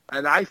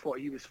 And I thought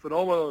he was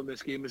phenomenal in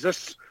this game. Is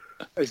this,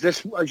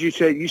 as you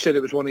said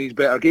it was one of his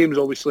better games,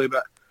 obviously,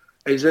 but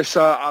is this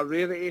a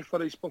rarity for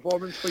his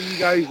performance for you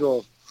guys,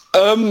 or?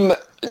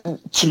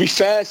 To be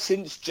fair,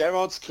 since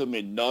Gerrard's come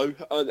in, no.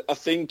 I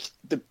think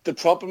the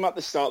problem at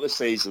the start of the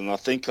season, I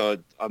think I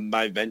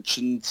may have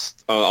mentioned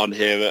on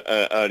here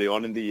early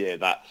on in the year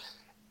that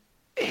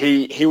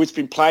he was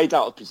being played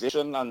out of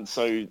position, and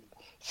so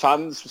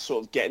fans were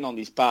sort of getting on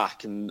his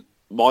back. And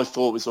my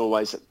thought was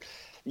always,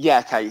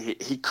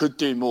 he could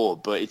do more,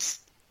 but it's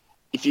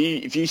if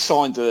you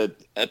signed a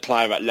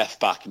player at left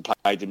back and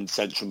played him in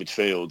central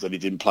midfield and he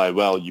didn't play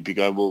well, you'd be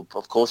going, well,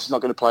 of course he's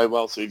not going to play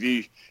well. So if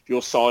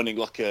you're signing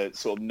like a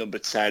sort of number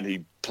 10 who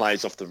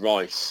plays off the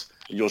right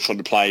and you're trying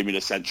to play him in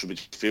a central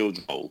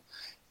midfield role,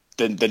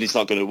 then it's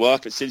not going to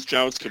work. But since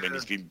Gerrard's come in,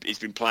 he's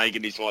been playing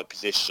in his right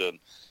position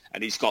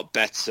and he's got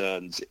better.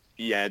 And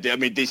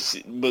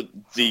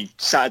the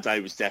Saturday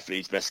was definitely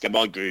his best game.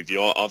 I agree with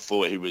you. I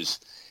thought he was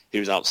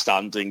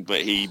outstanding,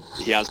 but he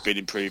has been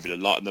improving a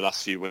lot in the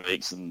last few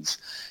weeks, and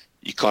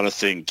you kind of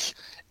think,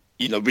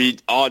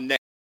 our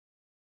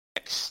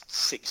next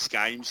 6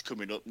 games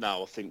coming up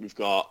now, I think we've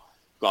got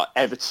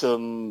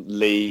Everton,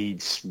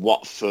 Leeds,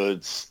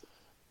 Watford,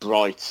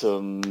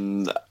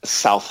 Brighton,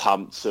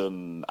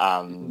 Southampton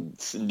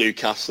and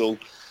Newcastle,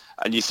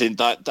 and you think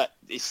that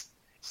it's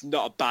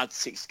not a bad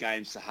 6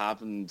 games to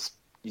have, and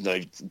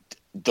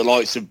the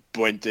likes of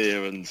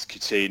Buendia and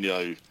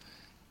Coutinho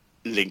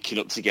linking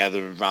up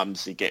together and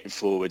Ramsey getting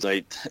forward,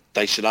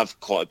 they should have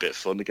quite a bit of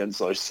fun against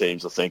those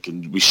teams, I think,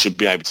 and we should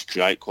be able to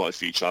create quite a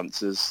few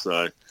chances.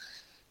 So,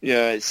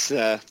 yeah, it's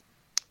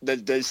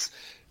there's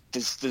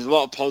a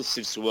lot of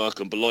positives to work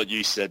on, but like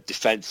you said,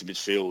 defensive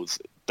midfield,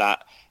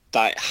 that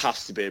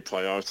has to be a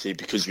priority,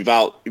 because we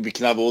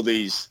can have all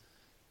these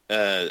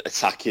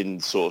attacking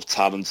sort of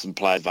talents and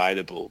play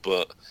available,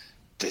 but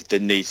there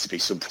needs to be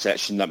some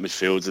protection in that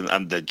midfield,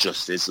 and there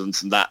just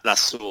isn't, and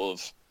that's sort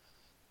of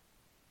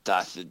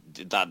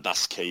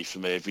that's key for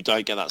me. If we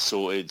don't get that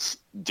sorted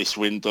this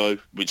window,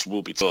 which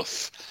will be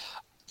tough,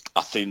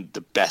 I think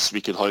the best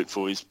we can hope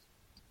for is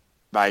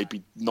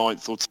maybe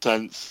 9th or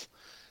 10th,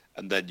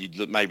 and then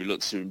you'd maybe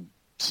look to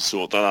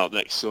sort that out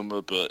next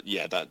summer. But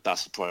yeah,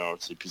 that's a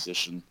priority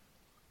position.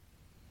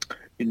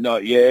 No,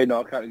 I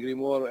can't agree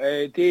more.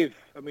 Dave,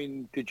 I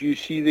mean, did you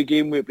see the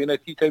game with it being a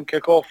tea-time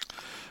kick-off?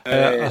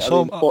 Thoughts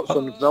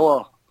on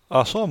Villa?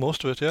 I saw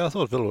most of it, yeah. I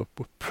thought Villa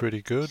were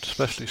pretty good,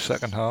 especially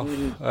second half.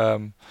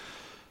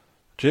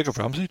 Jacob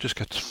Ramsey just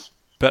gets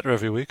better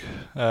every week.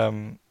 I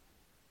know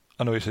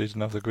he said he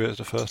didn't have the greatest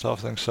of first half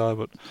things, Si,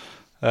 but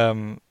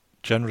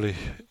generally,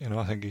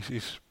 I think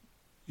he's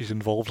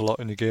involved a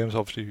lot in the games.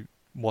 Obviously,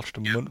 watched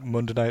him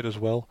Monday night as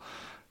well,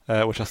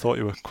 which I thought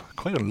you were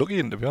quite unlucky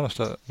in, to be honest.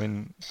 I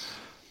mean,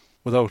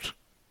 without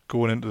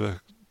going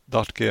into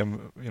that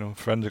game,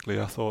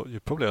 forensically, I thought you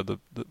probably had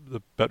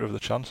the better of the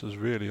chances,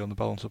 really, on the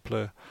balance of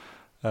play.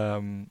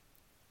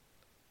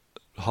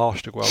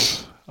 Harsh to go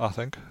out, I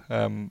think,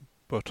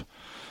 but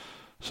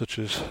such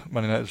as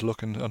Man United's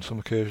luck on some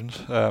occasions.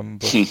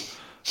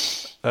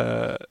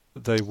 But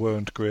they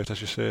weren't great, as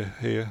you say,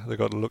 here. They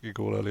got a lucky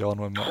goal early on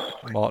when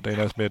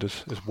Martinez made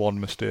his one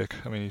mistake.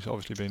 I mean, he's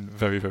obviously been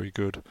very, very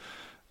good.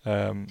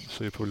 So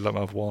you probably let him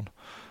have one.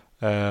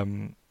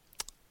 And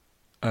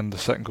the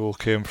second goal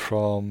came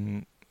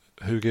from...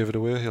 Who gave it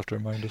away? You have to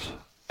remind us.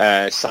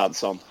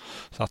 Sanson.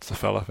 That's the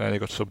fella. And he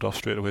got subbed off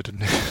straight away,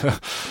 didn't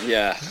he?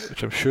 Yeah.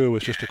 Which I'm sure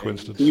was just a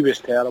coincidence. He was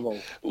terrible.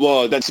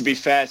 Well, then to be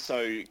fair,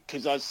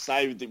 because I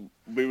say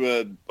we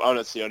were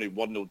honestly only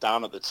 1-0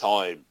 down at the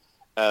time.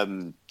 I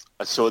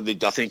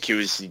think it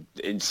was the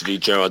interview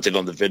Gerard did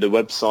on the Villa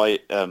website.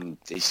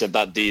 He said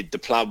that the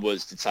plan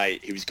was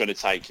he was going to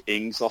take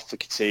Ings off for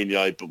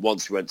Coutinho, but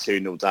once we went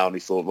 2-0 down, he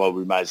thought, well,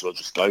 we may as well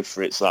just go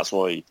for it. So that's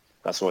why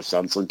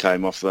Sanson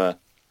came off there.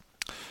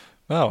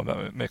 No,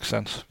 that makes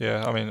sense.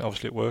 Yeah, I mean,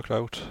 obviously it worked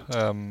out.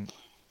 I mean,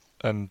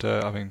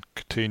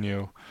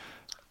 Coutinho,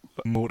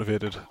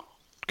 motivated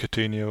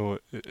Coutinho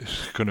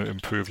is going to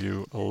improve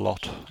you a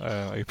lot.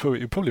 He'll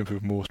probably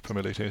improve most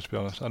Premier League teams, to be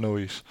honest. I know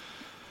he's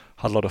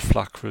had a lot of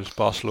flack for his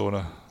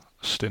Barcelona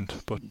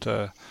stint,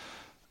 but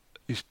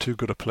he's too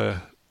good a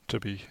player to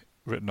be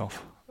written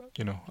off.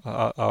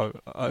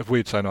 If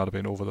we'd signed, I'd have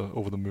been over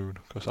the moon,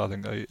 because I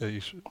think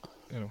he's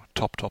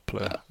top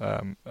player,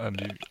 and I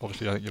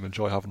think you'll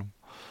enjoy having him.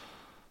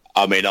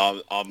 I mean,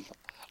 I'm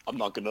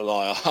not going to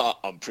lie.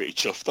 I'm pretty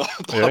chuffed that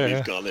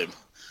we've got him.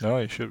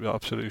 No, he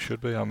absolutely should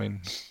be. I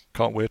mean,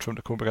 can't wait for him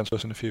to come up against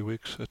us in a few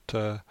weeks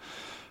at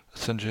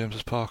St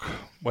James's Park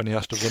when he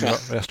has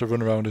to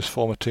run around his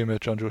former teammate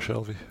Jonjo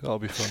Shelvey. That'll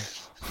be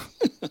fun.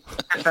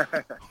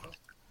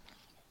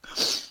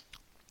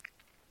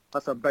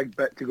 That's a big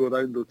bit to go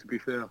down, though, to be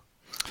fair.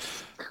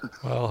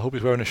 Well, I hope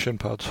he's wearing his shin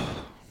pads.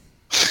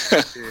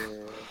 There's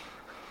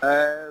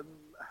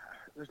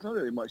not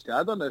really much to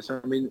add on this.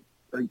 I mean,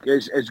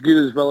 as good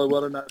as Villa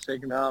were in that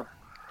second half,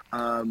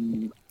 I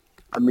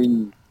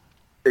mean,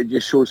 it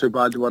just shows how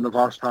bad they were in the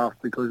first half,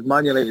 because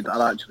Man United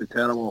are actually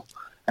terrible.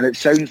 And it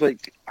sounds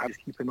like I'm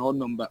just keeping on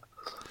them, but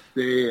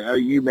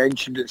you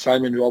mentioned it,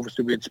 Simon, who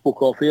obviously we had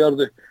spoke off here.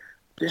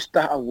 Just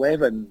that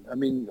 11, I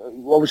mean,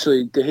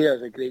 obviously De Gea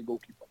is a great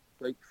goalkeeper,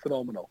 like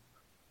phenomenal.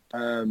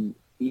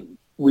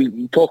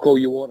 We talk all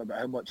you want about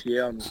how much he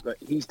earns, but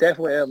he's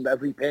definitely earned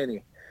every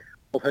penny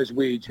of his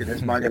wage in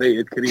his Man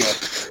United career.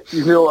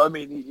 You know what I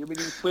mean? He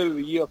was player of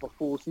the year for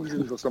 4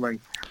 seasons or something.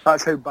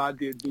 That's how bad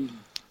they had been.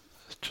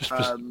 It's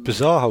just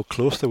bizarre how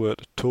close they were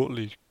to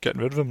totally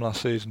getting rid of him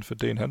last season for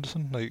Dean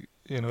Henderson. Like,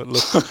 it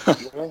looked,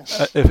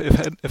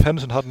 if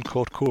Henderson hadn't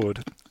caught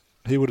COVID,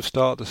 he would have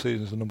started the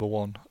season as the number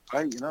one.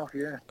 Right enough,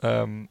 yeah.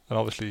 And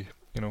obviously,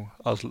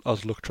 as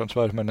luck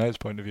transpired from Man United's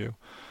point of view,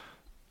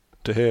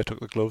 De Gea took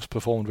the gloves,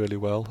 performed really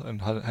well,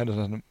 and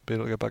Henderson hasn't been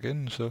able to get back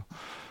in. So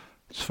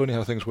it's funny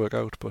how things work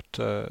out, but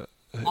De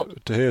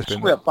Gea's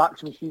been... It's a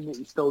fax machine that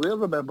he's still there,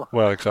 remember?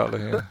 Well,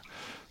 exactly, yeah.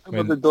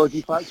 The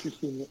dodgy fax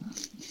machine.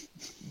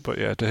 But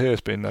yeah, De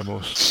Gea's been their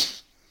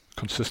most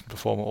consistent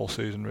performer all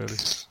season, really.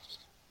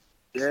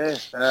 Yeah,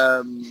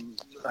 I mean,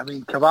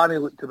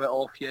 Cavani looked a bit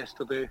off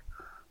yesterday.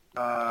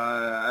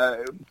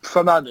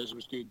 Fernandes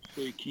was good.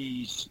 Like,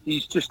 he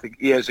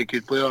is a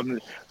good player, and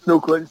it's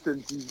no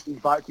coincidence he's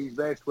back to his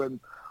best when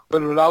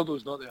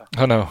Ronaldo's not there.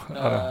 I know.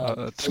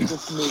 It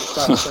just makes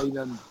that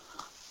signing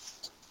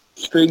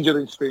stranger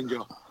and stranger.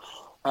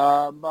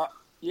 But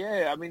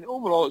yeah, I mean,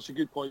 overall, it's a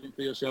good point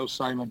for yourself,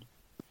 Simon.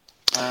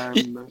 I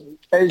mean,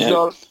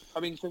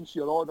 since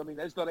you're on,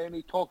 is there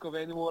any talk of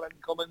any more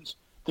incomings?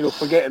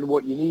 Forgetting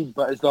what you need,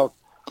 but is there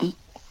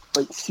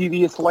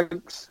serious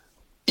links?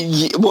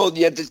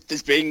 Yeah,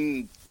 there's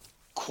been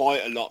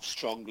quite a lot of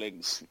strong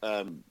links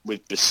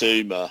with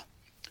Bissouma,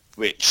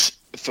 which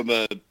from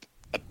a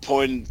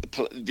point,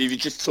 if you're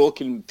just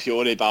talking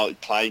purely about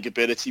playing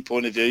ability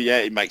point of view, yeah,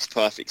 it makes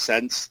perfect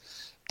sense.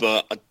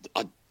 But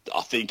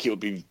I think it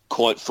would be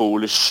quite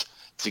foolish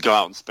to go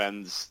out and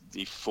spend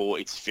the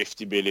 40 to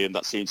 50 million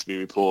that seems to be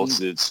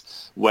reported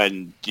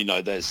when,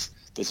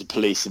 there's a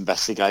police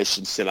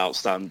investigation still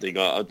outstanding.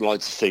 I'd like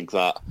to think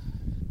that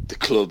the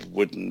club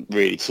wouldn't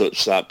really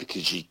touch that,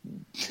 because you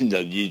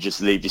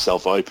just leave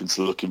yourself open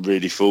to looking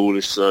really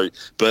foolish. So,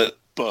 but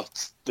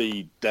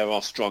there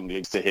are strong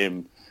links to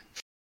him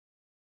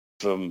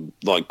from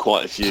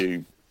quite a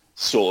few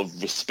sort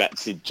of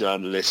respected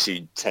journalists who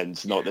tend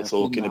to know what they're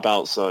talking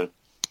about. So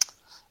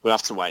we'll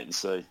have to wait and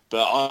see.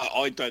 But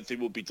I don't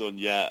think we'll be done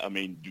yet. I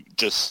mean,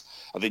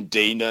 I think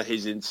Dina,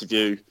 his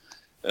interview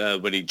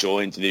when he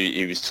joined, and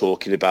he was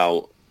talking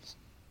about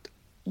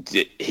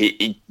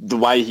the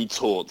way he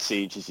talked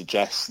seemed to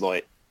suggest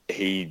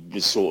he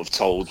was sort of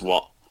told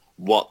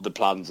what the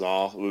plans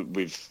are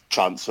with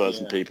transfers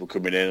and people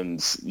coming in,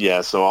 and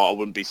so I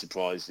wouldn't be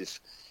surprised if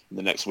in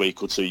the next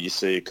week or two you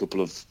see a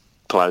couple of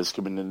players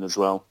coming in as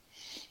well.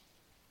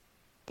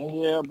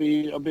 Yeah,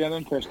 it'll be an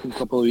interesting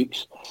couple of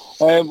weeks.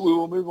 We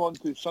will move on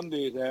to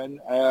Sunday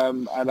then,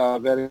 and a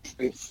very,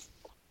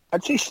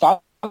 I'd say,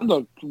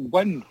 standard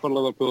win for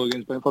Liverpool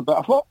against Brentford. But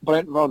I thought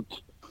Brentford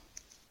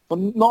were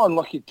not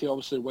unlucky to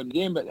obviously win the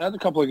game, but they had a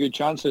couple of good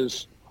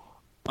chances.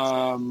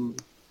 And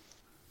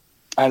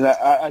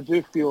I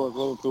do feel if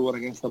Liverpool were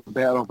against a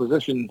better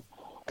opposition,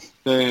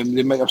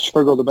 they might have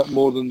struggled a bit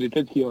more than they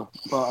did here.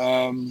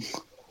 But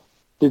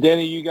did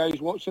any of you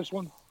guys watch this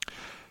one?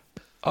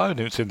 I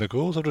hadn't even seen the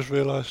goals. I just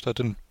realised I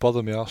didn't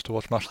bother me asked to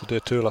watch Match of the Day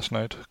 2 last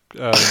night.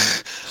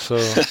 So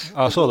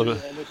I saw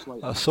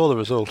the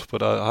result,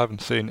 but I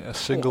haven't seen a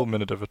single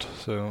minute of it.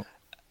 So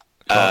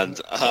and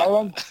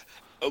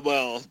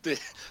well,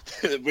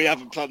 we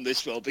haven't planned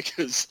this well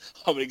because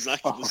I'm in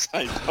exactly the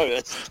same boat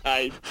as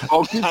Dave.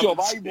 Oh, good job!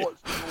 I watched the goals.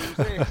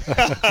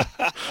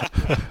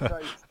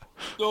 Right.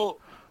 So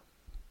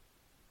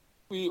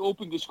we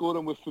opened the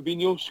scoring with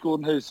Fabinho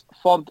scoring his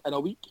third in a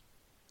week.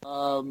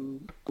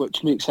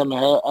 Which makes him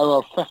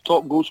our fifth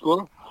top goal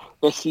scorer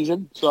this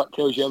season. So that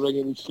tells you everything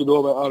you need to know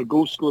about our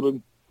goal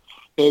scoring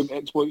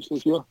exploits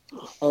this year.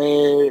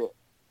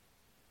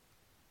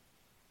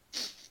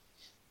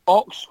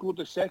 Ox scored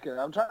the second.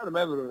 I'm trying to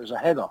remember if it was a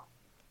header.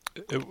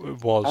 It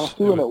was. I'm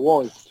feeling it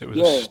was. It was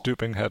a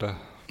stooping header.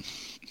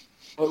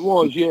 It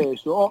was, yeah.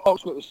 So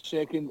Ox got the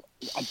second.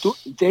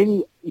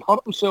 Denny, he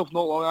hurt himself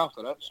not long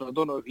after it, so I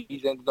don't know if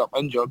he's ended up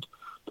injured.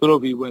 Don't know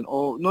if he went.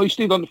 Oh no, he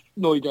stayed on.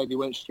 No, he did. He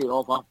went straight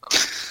off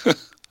after.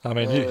 I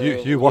mean,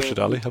 you watched it,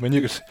 Ali. I mean,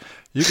 you could say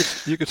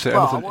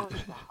anything.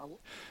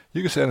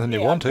 You could say anything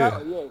you want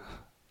exactly, here. Yeah.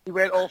 He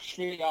went off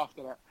straight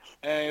after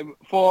it.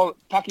 For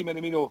Taki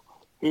Minamino,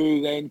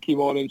 who then came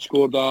on and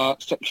scored a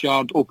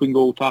 6-yard open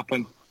goal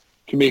tapping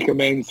to make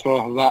amends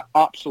for that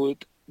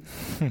absolute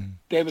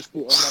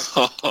devastating miss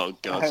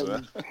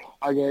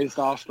against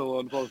Arsenal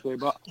on Thursday.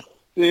 But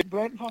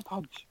Brentford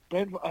had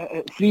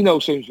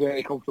 3-0 sounds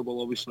very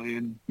comfortable, obviously,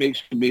 and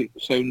makes me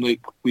sound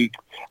like we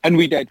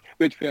did.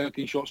 We had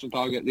 13 shots on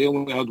target. They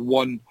only had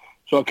one,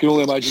 so I can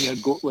only imagine they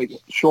had got like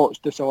shots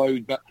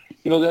disallowed. But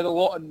they had a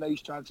lot of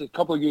nice chances, a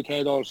couple of good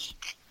headers.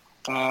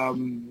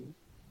 Who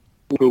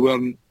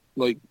weren't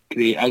like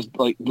great, as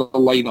like the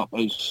lineup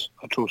is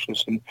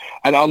atrocious, and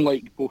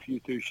unlike both you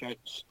two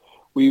shouts,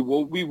 we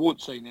won't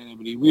sign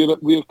anybody.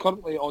 We're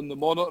currently on the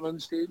monitoring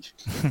stage,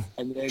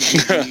 and then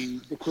we'll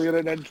be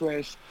declaring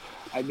interest,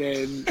 and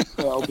then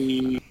it'll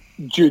be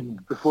June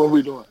before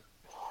we know it.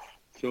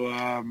 So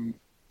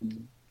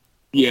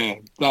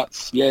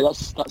that's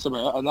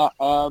about it. And that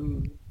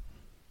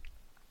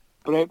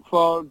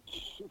Brentford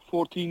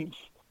 14th.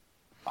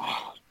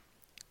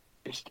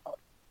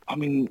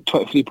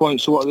 23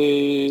 points. So what are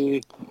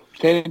they?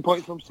 10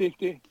 points from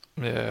safety.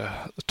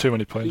 Yeah, too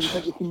many points. Do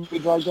you think they can be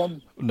dragged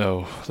in?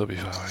 No, they'll be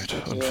alright.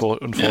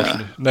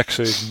 Unfortunately, next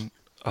season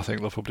I think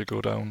they'll probably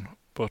go down.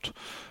 But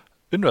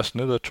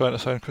interestingly, they're trying to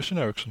sign Christian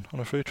Eriksen on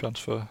a free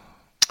transfer.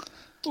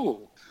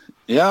 Oh,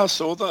 yeah, I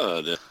saw that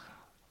earlier.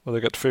 Well,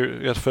 they get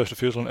first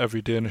refusal on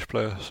every Danish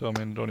player, so I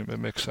mean, it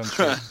makes sense.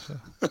 Really, so.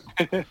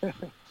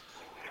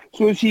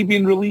 So has he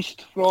been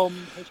released from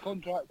his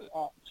contract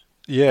at?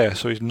 Yeah,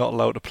 so he's not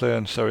allowed to play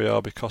in Serie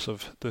A because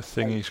of the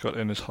thing he's got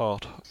in his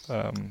heart.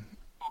 Okay.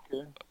 I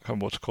can't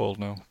remember what it's called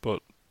now,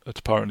 but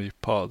it's apparently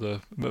part of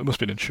the. It must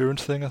be an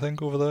insurance thing, I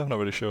think, over there. I'm not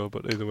really sure,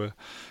 but either way,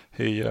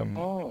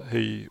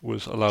 he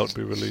was allowed to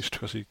be released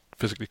because he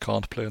physically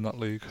can't play in that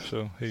league,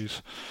 so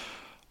he's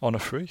on a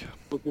free.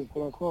 Looking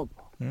for a club.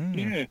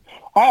 Yeah,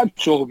 I'd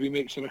probably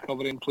make some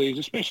recovery in plays,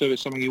 especially if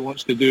it's something he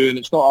wants to do, and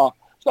it's not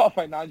a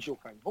financial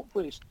thing.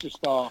 Hopefully, it's just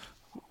a.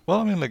 Well,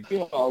 I mean, I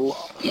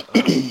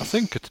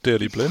think it's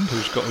Daley Blind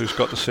who's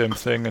got the same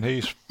thing, and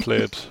he's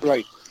played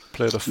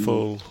a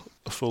full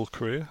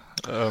career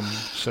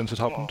since it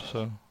happened.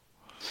 So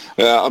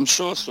yeah, I'm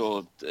sure I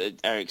saw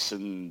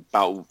Eriksen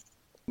about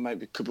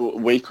maybe a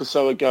week or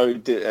so ago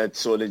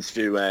saw an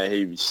interview where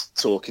he was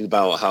talking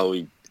about how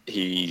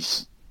he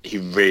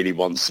really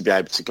wants to be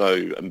able to go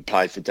and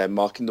play for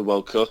Denmark in the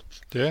World Cup.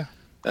 Yeah.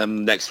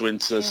 Next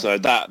winter. Yeah. So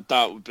that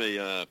would be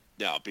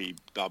that'd be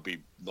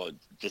like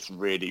just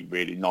really,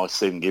 really nice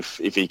thing if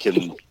he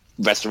can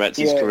resurrect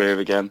his career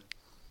again.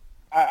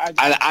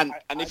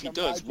 And if he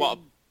does, what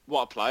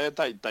a player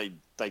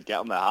they get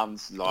on their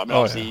hands. Like, I mean,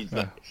 obviously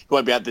he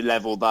won't be at the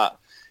level that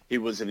he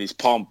was in his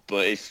pomp,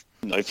 but if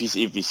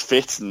he's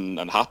fit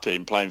and happy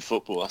and playing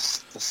football,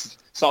 that's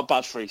it's not a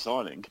bad free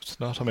signing. It's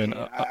not. I mean,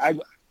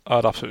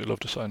 I'd absolutely love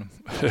to sign him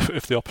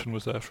if the option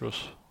was there for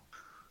us.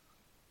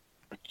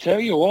 I tell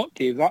you what,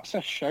 Dave, that's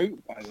a shout,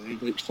 by the way.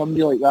 Like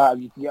somebody like that,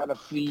 if you can get on a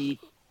free.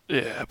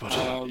 Yeah, but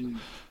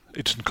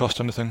it doesn't cost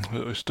anything.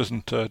 It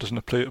doesn't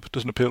appeal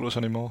to us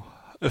anymore.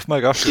 If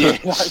Mike Ashley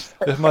was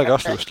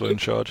still in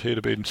charge, he'd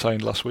have been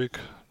signed last week.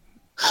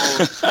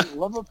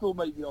 Liverpool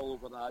might be all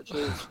over that.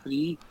 Actually, it's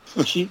free,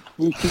 cheap.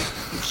 We could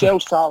sell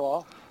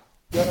Salah.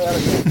 Get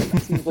Eriksen.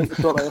 It seems like the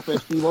sort of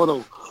FSG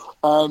model.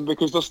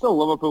 because there's still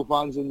Liverpool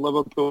fans and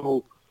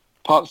Liverpool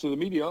parts of the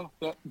media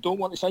that don't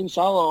want to sign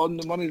Salah on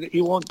the money that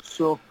he wants.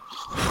 So,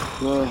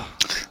 yeah.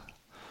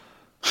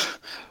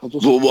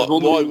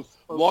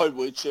 Why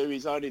would you?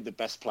 He's only the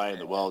best player in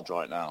the world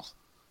right now.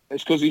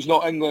 It's because he's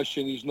not English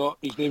and his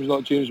name's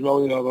not James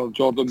Milner or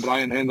Jordan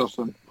Brian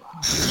Henderson.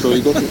 So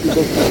he doesn't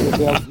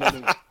deserve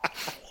money.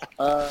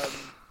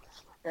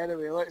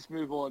 Anyway, let's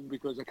move on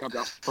because I can't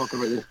talk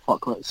about the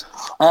fuckwits.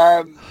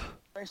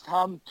 West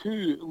Ham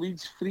 2,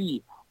 Leeds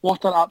 3.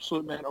 What an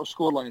absolute mental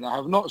scoreline. I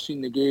have not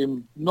seen the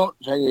game,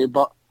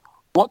 but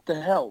what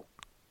the hell?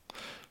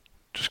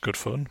 Just good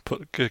fun.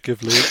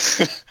 Give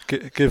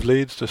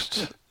Leeds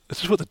just... It's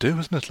just what they do,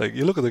 isn't it? Like,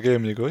 you look at the game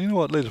and you go, you know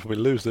what, Leeds will probably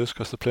lose this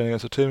because they're playing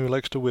against a team who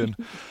likes to win.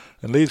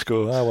 And Leeds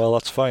go, well,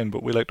 that's fine,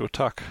 but we like to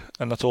attack.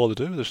 And that's all they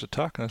do, they just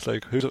attack. And it's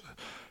like, who's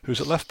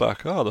at left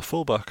back? The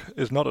fullback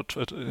is not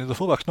the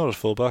fullback's not at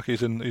fullback,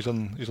 he's on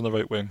the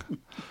right wing.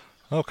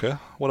 Okay,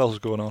 what else is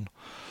going on?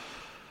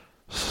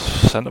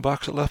 Centre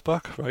back's at left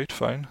back, right,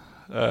 fine.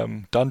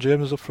 Dan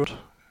James is up front.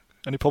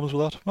 Any problems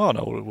with that? Oh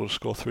no, we'll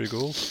score 3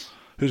 goals.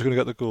 Who's going to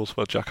get the goals?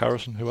 Well, Jack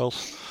Harrison, who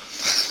else?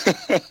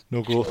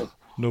 No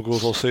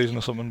goals all season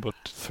or something, but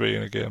 3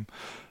 in a game.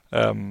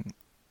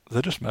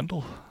 They're just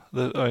mental.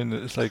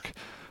 It's like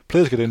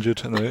players get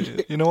injured,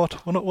 and you know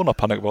what? We're not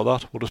panic about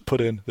that. We'll just put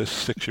in this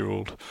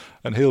 6-year-old,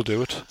 and he'll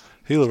do it.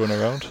 He'll run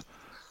around,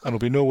 and we'll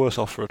be no worse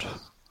off for it.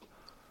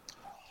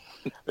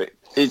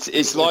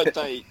 It's like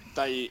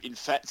they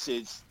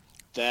infected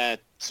their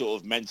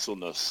sort of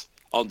mentalness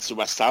onto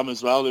West Ham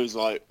as well. It was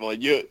like, well,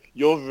 you're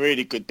a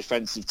really good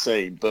defensive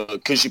team, but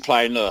because you're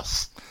playing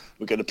us,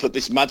 we're going to put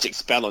this magic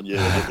spell on you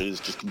and you're going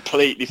to just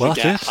completely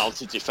forget how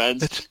to defend.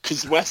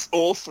 Because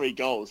all 3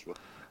 goals were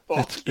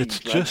fucking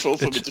dreadful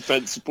from a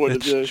defensive point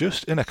of view. It's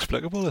just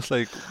inexplicable. It's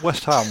like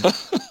West Ham,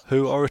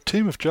 who are a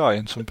team of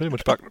giants and pretty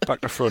much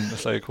back to front.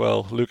 It's like,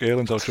 well, Luke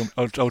Aylin's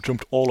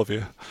outjumped all of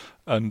you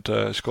and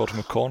scored from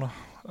a corner.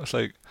 It's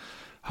like,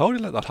 how did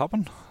you let that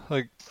happen?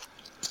 Like,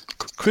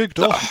 Craig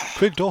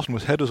Dawson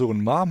would head his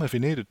own mum if he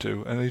needed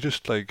to, and he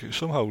just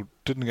somehow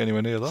didn't get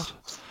anywhere near that.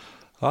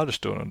 I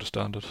just don't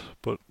understand it.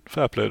 But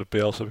fair play to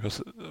Bielsa,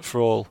 because for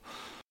all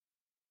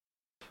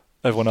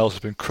everyone else has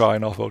been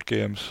crying off about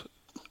games,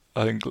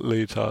 I think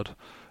Leeds had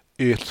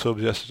 8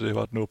 subs yesterday who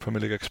had no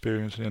Premier League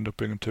experience, and he ended up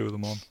bringing 2 of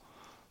them on.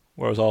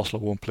 Whereas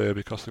Arsenal won't play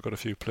because they've got a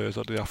few players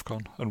at the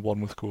AFCON and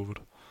 1 with COVID.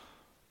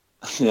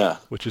 Yeah.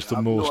 Which is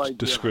the most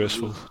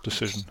disgraceful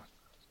decision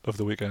of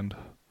the weekend.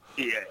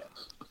 Yeah.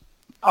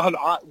 And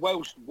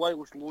whilst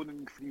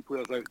loaning 3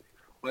 players out,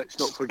 let's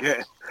not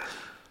forget.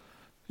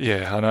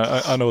 Yeah, and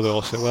I know they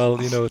all say,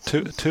 well, you know,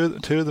 two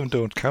of them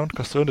don't count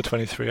because they're under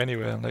 23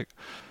 anyway. And like,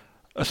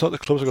 it's not the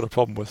clubs I've got a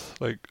problem with.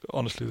 Like,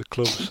 honestly, the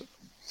clubs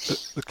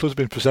have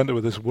been presented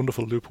with this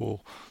wonderful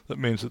loophole that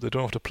means that they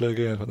don't have to play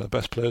games when their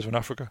best players are in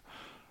Africa.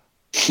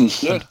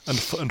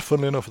 and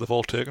funnily enough, they've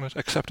all taken it,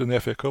 except in the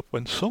FA Cup,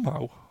 when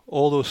somehow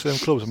all those same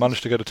clubs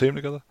managed to get a team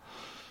together.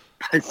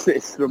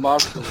 It's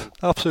remarkable.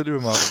 Absolutely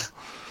remarkable.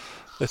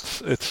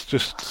 It's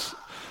just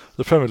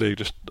the Premier League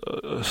just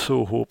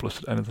so hopeless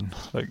at anything.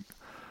 Like,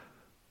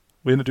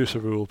 we introduce a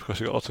rule because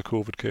you got lots of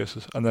COVID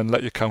cases, and then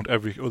let you count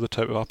every other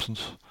type of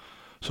absence.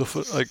 So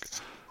for the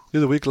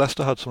other week,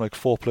 Leicester had some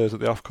 4 players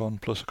at the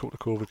AFCON plus a couple of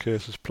COVID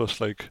cases, plus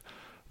they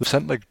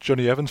sent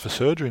Johnny Evans for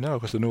surgery now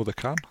because they know they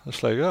can.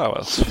 It's like, well,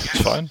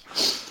 it's fine.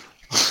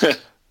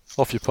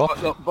 Off you pop.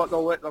 But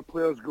they'll let their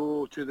players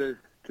go to the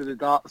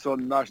darts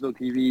on national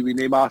TV with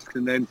no masks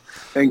and then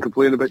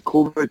complain about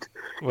COVID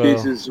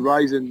cases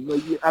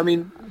rising. I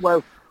mean,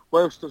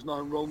 whilst there's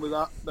nothing wrong with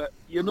that, but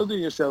you're not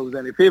doing yourselves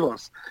any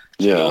favours.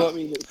 Yeah. You know what I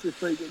mean? It's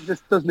just it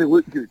just doesn't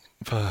look good.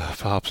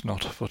 Perhaps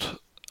not, but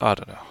I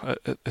don't know.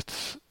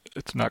 It's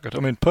knackered. I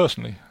mean,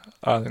 personally,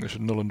 I think they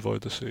should null and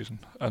void this season,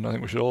 and I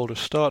think we should all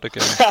just start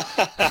again.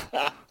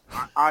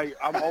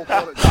 I'm all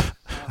for it.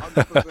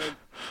 100%.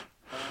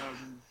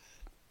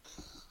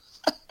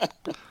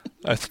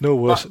 It's no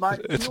worse.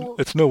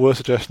 It's no worse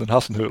suggestion than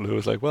Hasenhüttl, who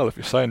was like, well, if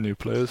you sign new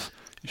players,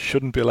 you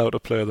shouldn't be allowed to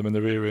play them in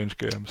the rearranged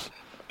games.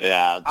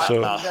 Yeah, that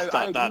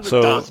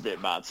was a bit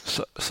mad.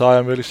 So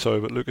I'm really sorry,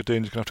 but Luca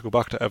Dean's going to have to go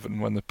back to Everton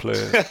when they play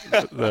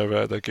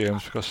their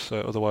games, because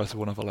otherwise they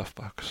won't have a left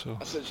back. So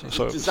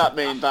does that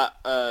mean that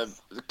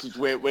because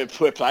we're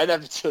playing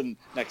Everton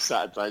next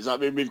Saturday? Does that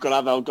mean we've got to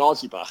have El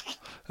Ghazi back?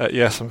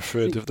 Yes, I'm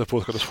afraid they've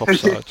both got to swap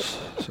sides.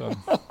 So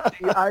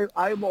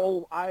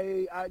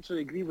I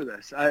actually agree with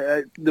this.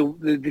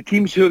 The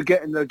teams who are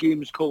getting their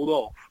games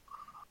called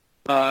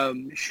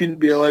off shouldn't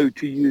be allowed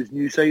to use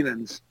new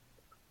signings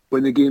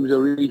when the games are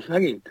really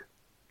hanging.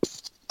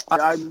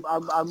 I'm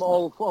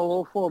all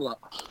for that.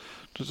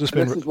 This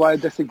is why I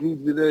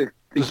disagreed with the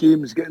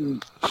games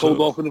getting called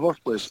off in the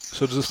first place.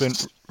 So does this mean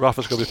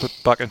Rafa's going to be put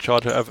back in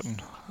charge of Everton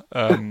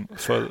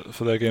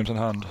for their games in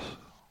hand?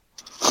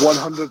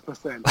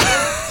 100%.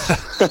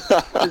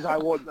 Because I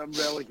want them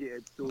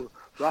relegated. So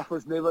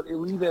Rafa's never to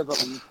leave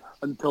Everton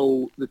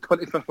until the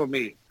 25th of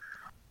May.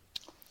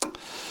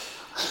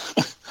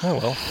 Oh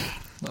well,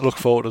 I look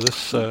forward to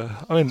this.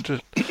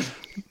 Just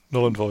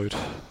null and void.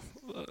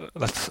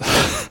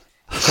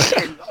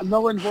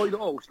 null and void it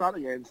all. Start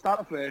again.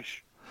 Start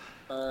afresh.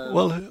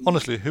 Well,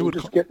 honestly, who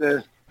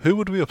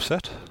would we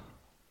upset?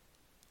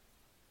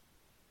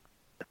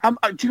 Do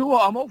you know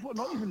what? I'm all for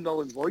not even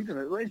null and voiding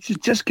it. Let's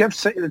just give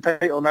City the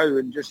title now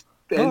and just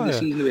end the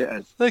season the way it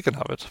is. They can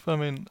have it. I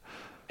mean,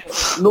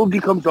 nobody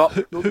comes up.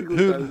 Nobody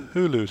goes down.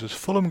 Who loses?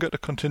 Fulham get to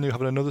continue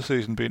having another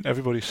season beating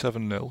everybody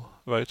 7-0,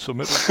 right? So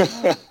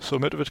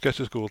Mitrovic gets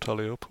his goal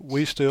tally up.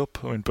 We stay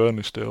up. I mean,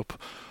 Burnley stay up.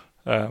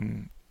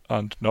 And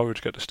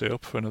Norwich get to stay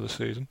up for another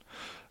season.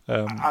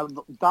 And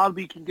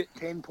Derby can get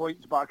 10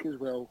 points back as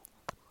well.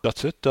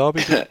 That's it.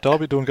 Derby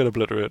don't get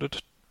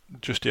obliterated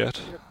just yet.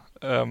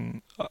 I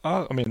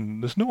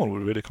mean, there's no one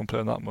would really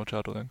complain that much,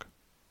 I don't think.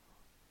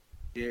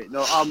 Yeah,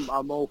 no,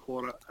 I'm all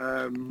for it.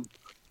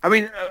 I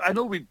mean, I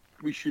know we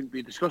shouldn't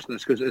be discussing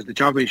this because it's the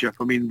Championship.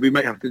 I mean, we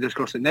might have to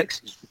discuss it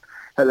next season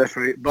at this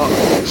rate. But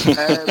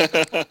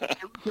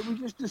can we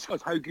just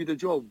discuss how good a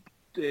job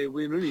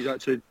Wayne Rooney's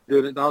actually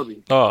doing at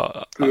Derby?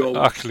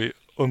 Actually,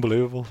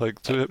 unbelievable.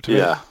 Like to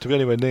be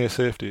anywhere near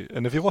safety.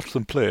 And if you watch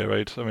them play,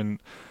 right, I mean,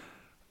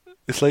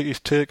 it's like he's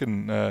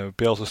taken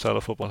Bielsa's style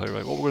of football. Like,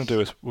 right, what we're going to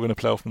do is we're going to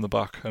play out from the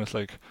back. And it's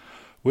like,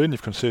 Wayne,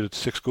 you've conceded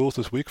 6 goals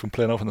this week from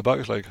playing out from the back.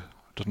 It's like,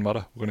 doesn't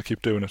matter. We're going to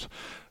keep doing it.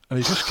 And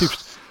he just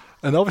keeps...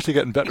 And obviously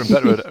getting better and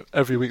better at it.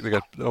 Every week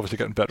they're obviously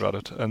getting better at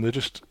it. And they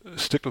just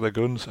stick to their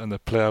guns and they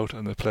play out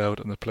and they play out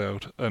and they play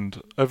out.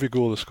 And every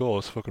goal they score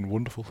is fucking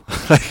wonderful.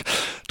 Like,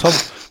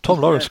 Tom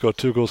Lawrence scored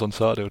 2 goals on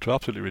Saturday, which were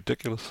absolutely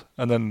ridiculous.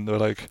 And then they're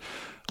like,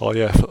 oh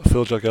yeah,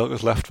 Phil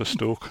Jagielka's left for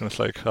Stoke. And it's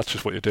like, that's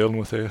just what you're dealing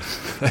with here.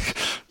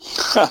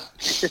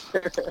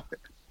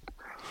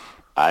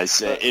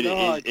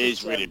 It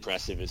is really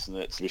impressive, isn't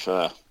it, to be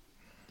fair?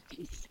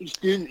 He's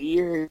doing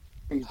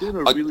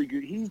a really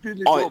good... He's doing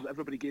the job that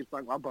everybody gave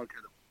Frank Lampard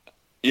credit.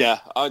 Yeah,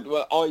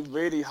 I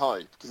really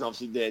hope, because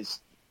obviously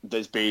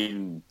there's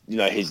been,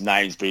 his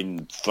name's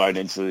been thrown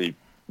into the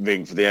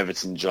ring for the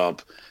Everton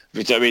job,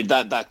 which, I mean,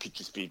 that could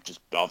just be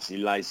obviously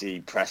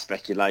lazy press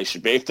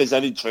speculation. But if there's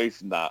any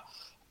truth in that,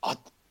 I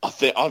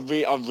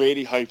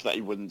really hope that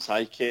he wouldn't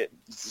take it.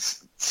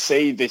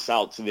 See this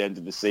out to the end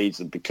of the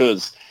season,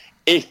 because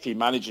if he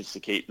manages to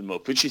keep them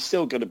up, which is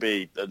still going to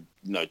be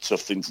a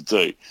tough thing to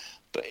do,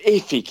 but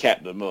if he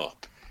kept them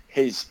up,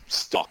 his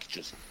stock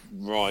just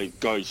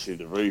goes through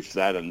the roof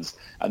then,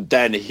 and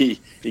then he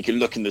can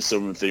look in the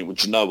summer and think, well,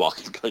 do you know what,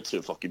 I can go to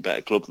a fucking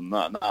better club than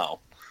that now.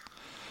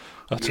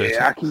 That's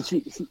it. I can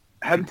see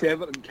him to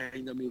Everton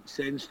kind of makes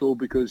sense though,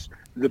 because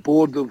the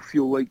board will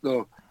feel like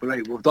they're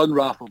right. We've done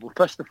Rafa, we've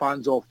pissed the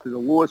fans off to the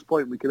lowest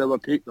point we could ever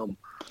take them.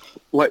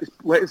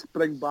 Let's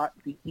bring back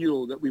the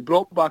hero that we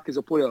brought back as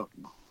a player.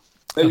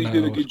 Now he's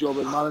doing a good job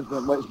in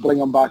management. Let's bring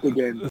him back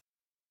again.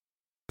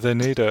 They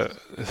need a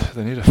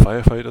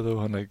firefighter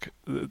though, and like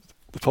the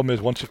problem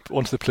is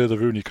once they play the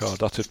Rooney card,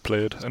 that's it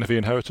played. And if he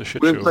inherits a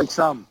shit show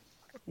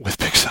with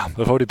Big Sam,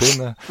 they've already been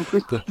there.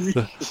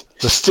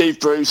 Steve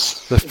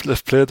Bruce.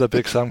 They've played their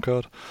Big Sam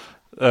card.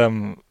 I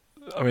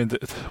mean,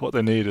 what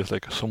they need is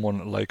like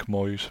someone like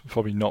Moyes.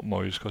 Probably not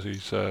Moyes because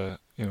he's doing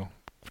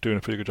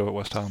a pretty good job at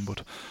West Ham,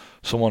 but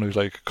someone who's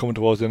like coming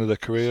towards the end of their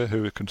career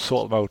who can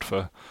sort them out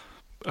for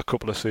a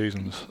couple of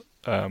seasons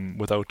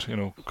without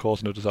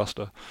causing a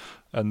disaster,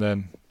 and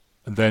then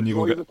you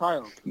go get.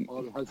 Retired,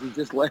 or has he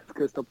just left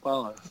Crystal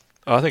Palace?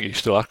 I think he's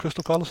still at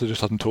Crystal Palace. They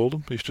just hasn't told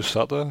him. He's just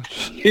sat there.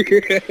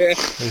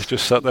 He's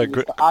just sat there.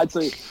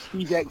 Actually,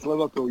 he's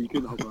ex-Liverpool. You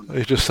couldn't have done.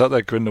 He's just sat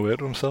there grinning away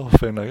to himself,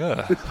 being like,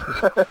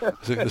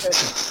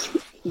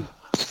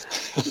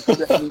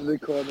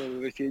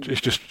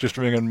 He's just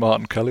ringing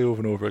Martin Kelly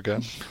over and over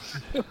again.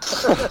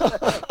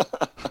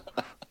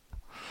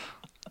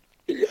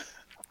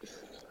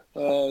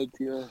 Oh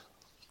dear.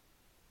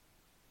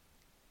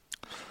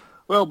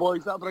 Well,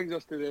 boys, that brings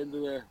us to the end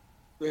of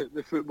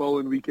the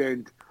footballing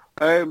weekend.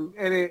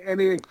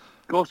 Any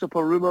gossip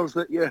or rumours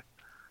that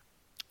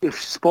you've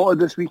spotted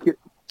this week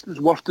is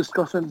worth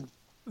discussing?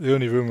 The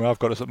only rumour I've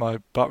got is that my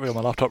battery on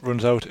my laptop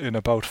runs out in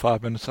about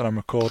 5 minutes and I'm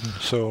recording,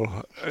 so...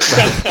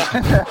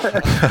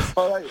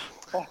 All right.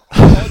 On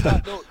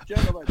that note,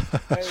 gentlemen,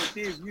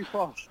 Dave, you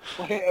first.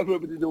 Let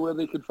everybody know where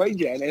they can find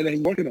you and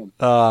anything working on.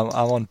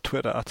 I'm on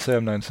Twitter at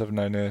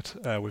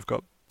Sam9798. We've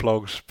got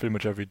blogs pretty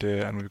much every day,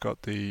 and we've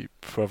got the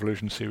Pro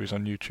Evolution series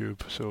on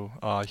YouTube, so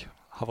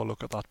have a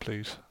look at that,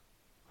 please.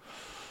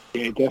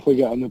 Yeah, definitely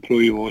get on the Pro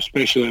Evo,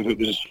 especially if it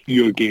was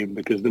your game,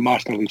 because the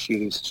Master League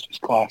series is just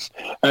class.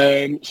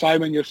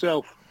 Simon,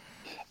 yourself?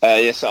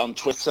 Yes, on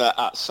Twitter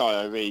at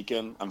Sio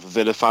Regan, and for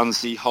Villa fans,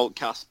 the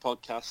Holtcast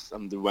podcast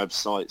and the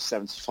website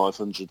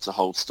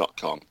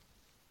 7500toholts.com.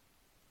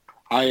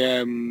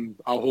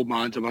 I'll hold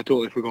my answer. I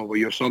totally forgot what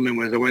your surname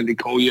was. I went to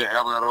call you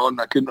earlier on.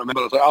 I couldn't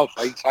remember. I was like, oh,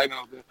 fine, Simon,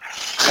 I'll do it.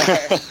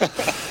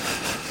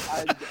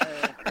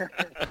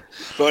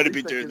 I've only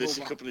been doing this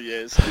a couple of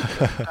years.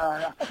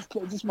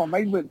 Just my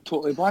mind went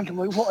totally blank. I'm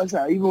like, what is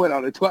that? I even went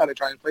on the Twitter to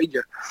try and find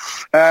you.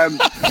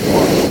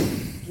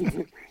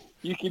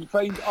 You can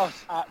find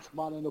us at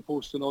Man in the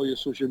Post on all your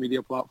social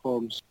media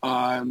platforms.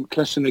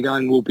 Chris and the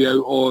gang will be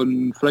out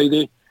on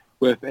Friday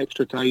with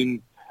Extra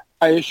Time.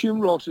 I assume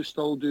Ross is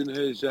still doing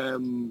his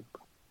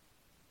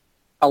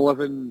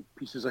 11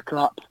 pieces of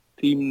crap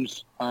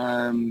teams.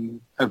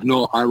 If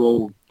not, I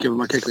will give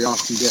them a kick of the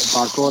arse and get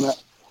back on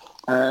it.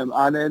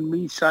 And then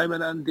me,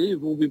 Simon and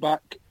Dave will be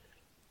back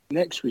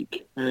next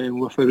week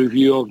with a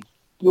review of...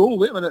 Oh,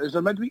 wait a minute. Is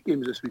there midweek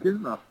games this week,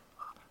 isn't there?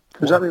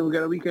 Does that mean we'll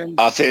get a weekend?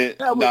 I think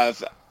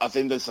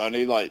there's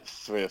only like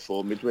 3 or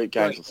 4 midweek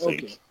games, I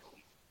think. Okay.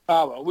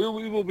 Well,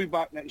 we will be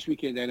back next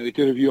weekend anyway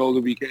to review all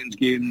the weekend's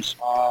games.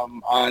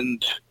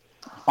 And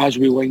as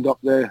we wind up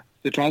the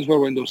transfer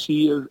window,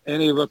 see if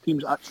any of our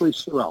teams actually...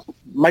 Well,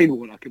 mine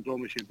won't, I can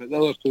promise you, but the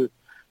others to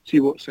see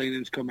what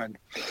signings come in.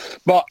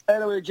 But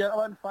anyway,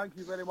 gentlemen, thank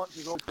you very much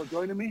as all for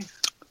joining me.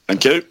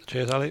 Thank you.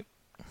 Cheers, Ali.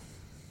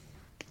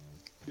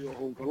 You're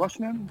home for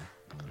listening.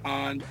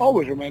 And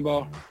always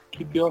remember,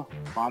 keep your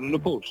man on the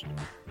post.